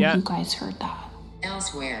 I know you guys heard that.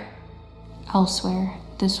 Elsewhere. Elsewhere.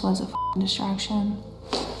 This was a distraction.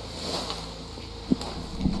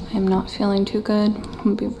 I'm not feeling too good. I'm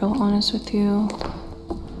gonna be real honest with you.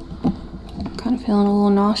 I'm kind of feeling a little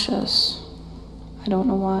nauseous. I don't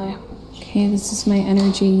know why. Okay, this is my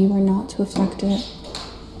energy. You are not to affect it.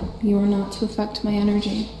 You are not to affect my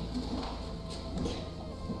energy.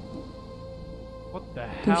 What the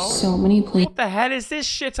hell? There's so many places. What the hell is this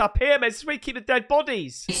shit up here, man? This is where you keep the dead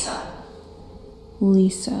bodies.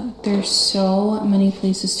 Lisa, there's so many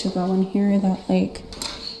places to go in here that, like,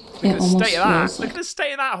 it almost feels Look at the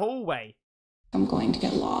state of that hallway. I'm going to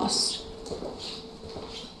get lost.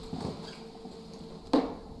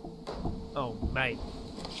 Oh, mate.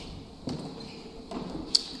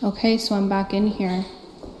 Okay, so I'm back in here.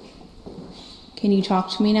 Can you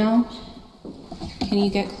talk to me now? Can you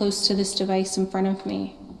get close to this device in front of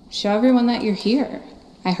me? Show everyone that you're here.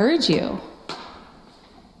 I heard you.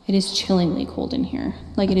 It is chillingly cold in here.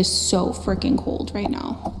 Like, it is so freaking cold right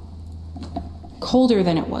now. Colder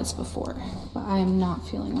than it was before. But I am not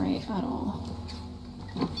feeling right at all.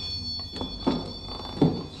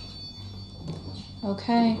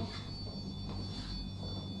 Okay.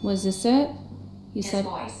 Was this it? You said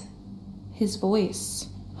voice. His voice.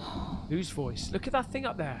 Whose voice? Look at that thing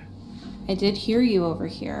up there. I did hear you over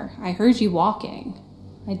here. I heard you walking.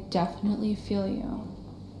 I definitely feel you.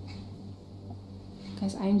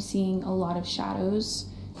 Because I'm seeing a lot of shadows.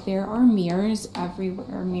 There are mirrors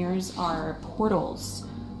everywhere. Mirrors are portals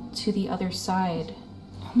to the other side.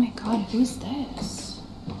 Oh my god, who's this?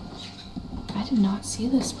 I did not see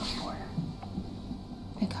this before.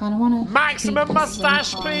 I kind of want to... Maximum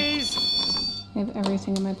mustache, please! I have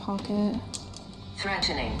everything in my pocket.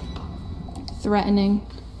 Threatening. Threatening.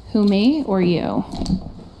 Who, me or you?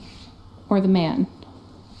 Or the man?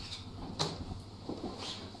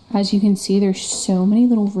 As you can see, there's so many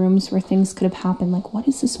little rooms where things could have happened. Like, what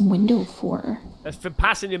is this window for? That's for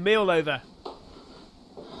passing your meal over.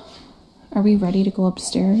 Are we ready to go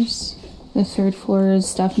upstairs? The 3rd floor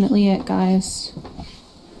is definitely it, guys.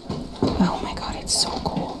 Oh my god, it's so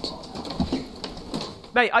cold.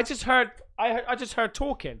 Mate, I just heard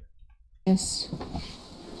talking. Yes.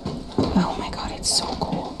 Oh my god, it's so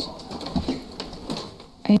cold.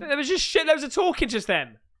 There was just shitloads of talking just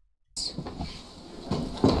then.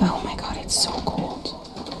 Oh my god, it's so cold.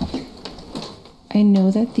 I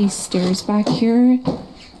know that these stairs back here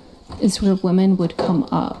is where women would come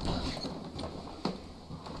up.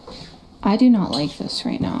 I do not like this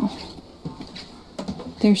right now.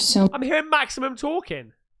 There's so... I'm hearing Maximum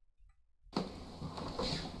talking.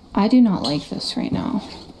 I do not like this right now.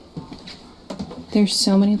 There's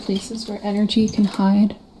so many places where energy can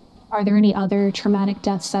hide. Are there any other traumatic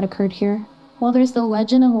deaths that occurred here? Well, there's the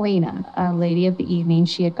legend of Lena, a lady of the evening.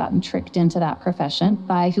 She had gotten tricked into that profession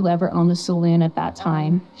by whoever owned the saloon at that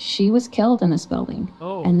time. She was killed in this building.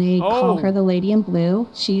 And they call her the Lady in Blue.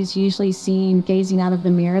 She's usually seen gazing out of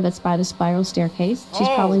the mirror that's by the spiral staircase. She's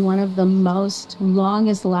probably one of the most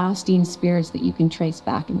longest lasting spirits that you can trace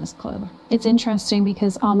back in this club. It's interesting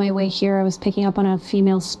because on my way here, I was picking up on a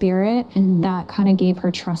female spirit, and that kind of gave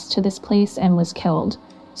her trust to this place and was killed.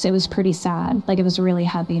 So it was pretty sad. Like, it was really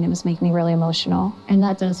heavy and it was making me really emotional. And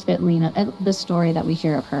that does fit Lena, the story that we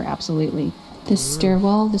hear of her, absolutely. This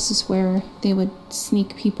stairwell, this is where they would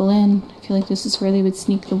sneak people in. I feel like this is where they would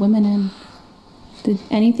sneak the women in. Did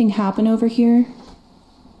anything happen over here?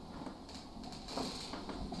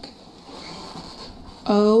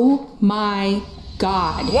 Oh my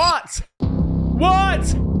god. What?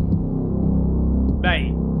 What?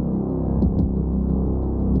 Mate.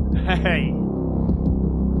 Hey.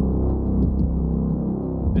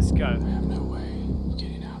 Let's go. I have no way of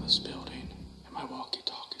getting out of this building, and my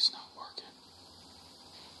walkie-talkie's not working.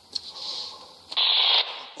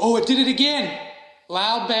 Oh, it did it again!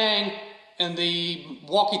 Loud bang, and the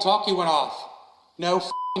walkie-talkie went off. No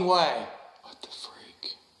f***ing way. What the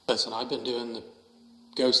freak? Listen, I've been doing the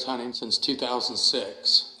ghost hunting since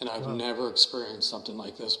 2006, and I've never experienced something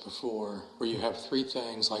like this before, where you have 3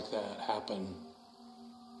 things like that happen.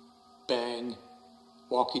 Bang,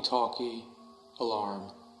 walkie-talkie,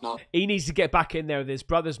 alarm. Not he needs to get back in there with his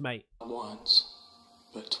brothers, mate. once,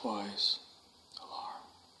 but twice. Alarm.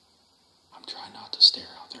 I'm trying not to stare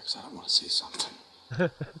out there because I don't want to see something.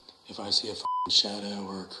 If I see a shadow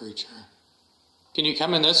or a creature. Can you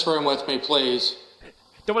come in this room with me, please?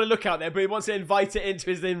 Don't want to look out there, but he wants to invite it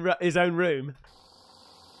into his own room.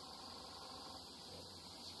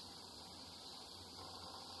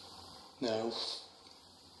 No.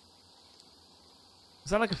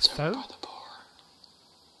 Is that like a phone? By the bar.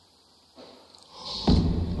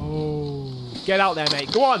 Oh. Get out there,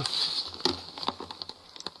 mate. Go on.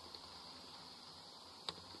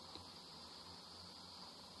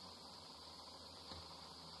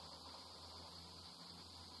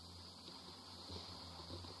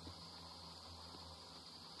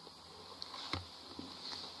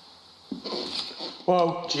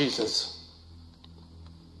 Whoa, Jesus.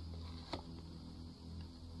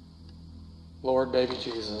 Lord, baby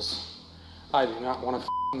Jesus. I do not want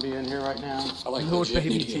to be in here right now. I like Lord, legit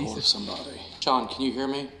baby need to get hold of Jesus. somebody. John, can you hear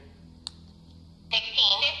me? 16,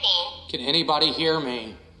 15. Can anybody hear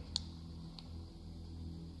me?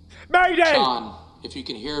 Mayday! John, if you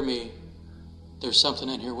can hear me, there's something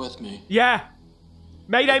in here with me. Yeah.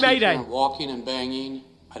 Mayday, I keep mayday. hearing walking and banging.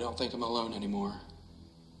 I don't think I'm alone anymore.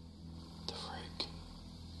 The freak.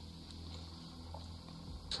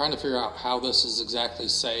 Trying to figure out how this is exactly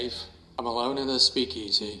safe. I'm alone in this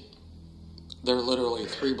speakeasy. They're literally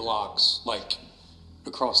 3 blocks, like,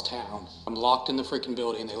 across town. I'm locked in the freaking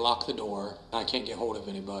building. They lock the door. And I can't get hold of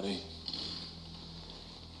anybody.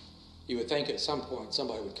 You would think at some point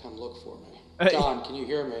somebody would come look for me. John, can you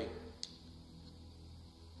hear me?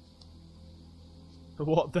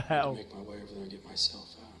 What the I hell? make my way over there and get my cell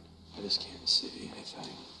phone. I just can't see anything.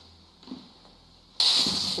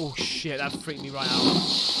 Oh shit, that freaked me right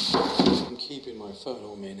out. I'm keeping my phone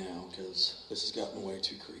on me now because this has gotten way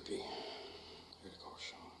too creepy. I gotta call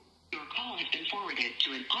Sean. Your call has been forwarded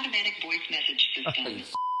to an automatic voice message system. Are you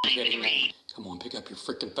kidding me? Come on, pick up your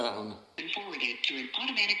freaking phone. Been forwarded to an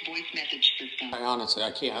automatic voice message system.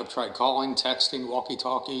 I can't. I've tried calling, texting,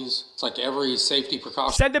 walkie-talkies. It's like every safety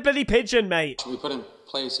precaution Send a Billy Pigeon, mate. we put in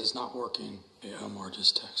place is not working. Yeah, Omar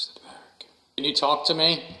just texted back. Can you talk to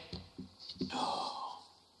me? Oh.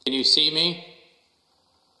 Can you see me?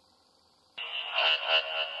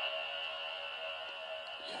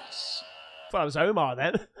 Yes. I thought it was Omar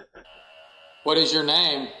then. What is your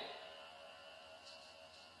name?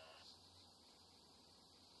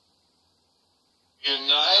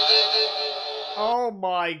 Oh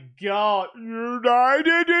my god.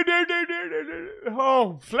 United.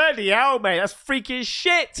 Oh, bloody hell, mate. That's freaky as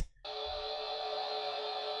shit.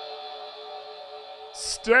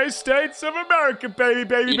 States of America, baby,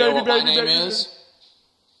 baby, You know baby, what baby, my name baby. is?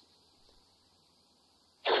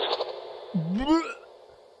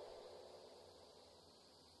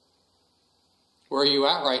 Where are you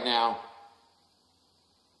at right now?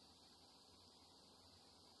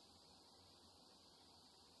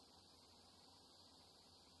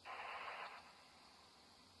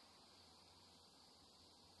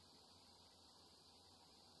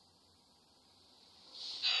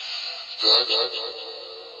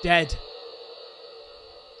 Dead.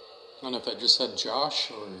 I don't know if I just said Josh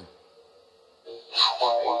or...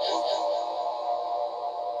 Oh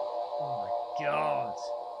my god.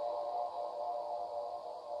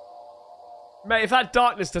 Mate, if that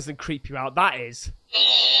darkness doesn't creep you out, that is.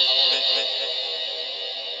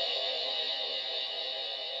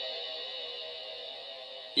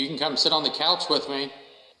 You can come sit on the couch with me.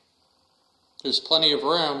 There's plenty of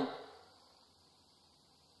room.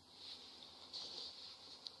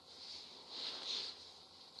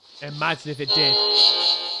 Imagine if it did.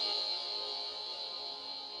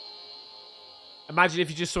 Imagine if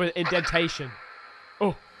you just saw an indentation.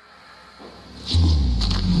 Oh.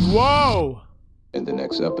 Whoa! In the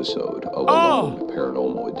next episode of Oh! Alone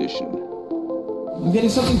Paranormal Edition. I'm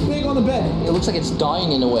getting something big on the bed. It looks like it's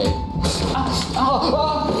dying in a way.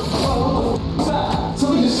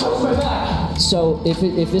 Something just touched my back. So, if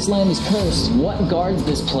this land is cursed, what guards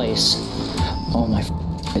this place? Oh my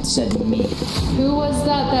it said me. Who was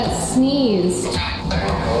that sneezed?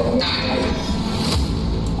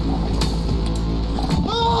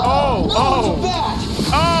 Oh! Oh!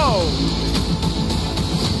 Oh!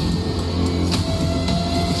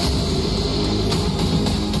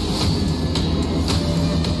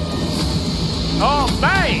 Oh,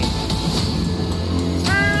 mate!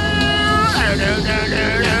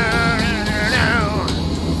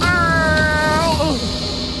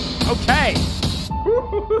 Okay.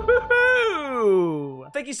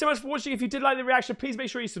 Thank you so much for watching. If you did like the reaction, please make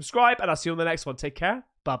sure you subscribe, and I'll see you on the next one. Take care.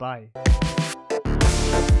 Bye-bye.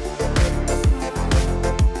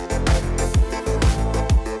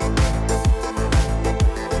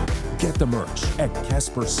 Get the merch at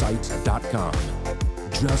Caspersight.com.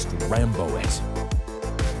 Just Rambo it.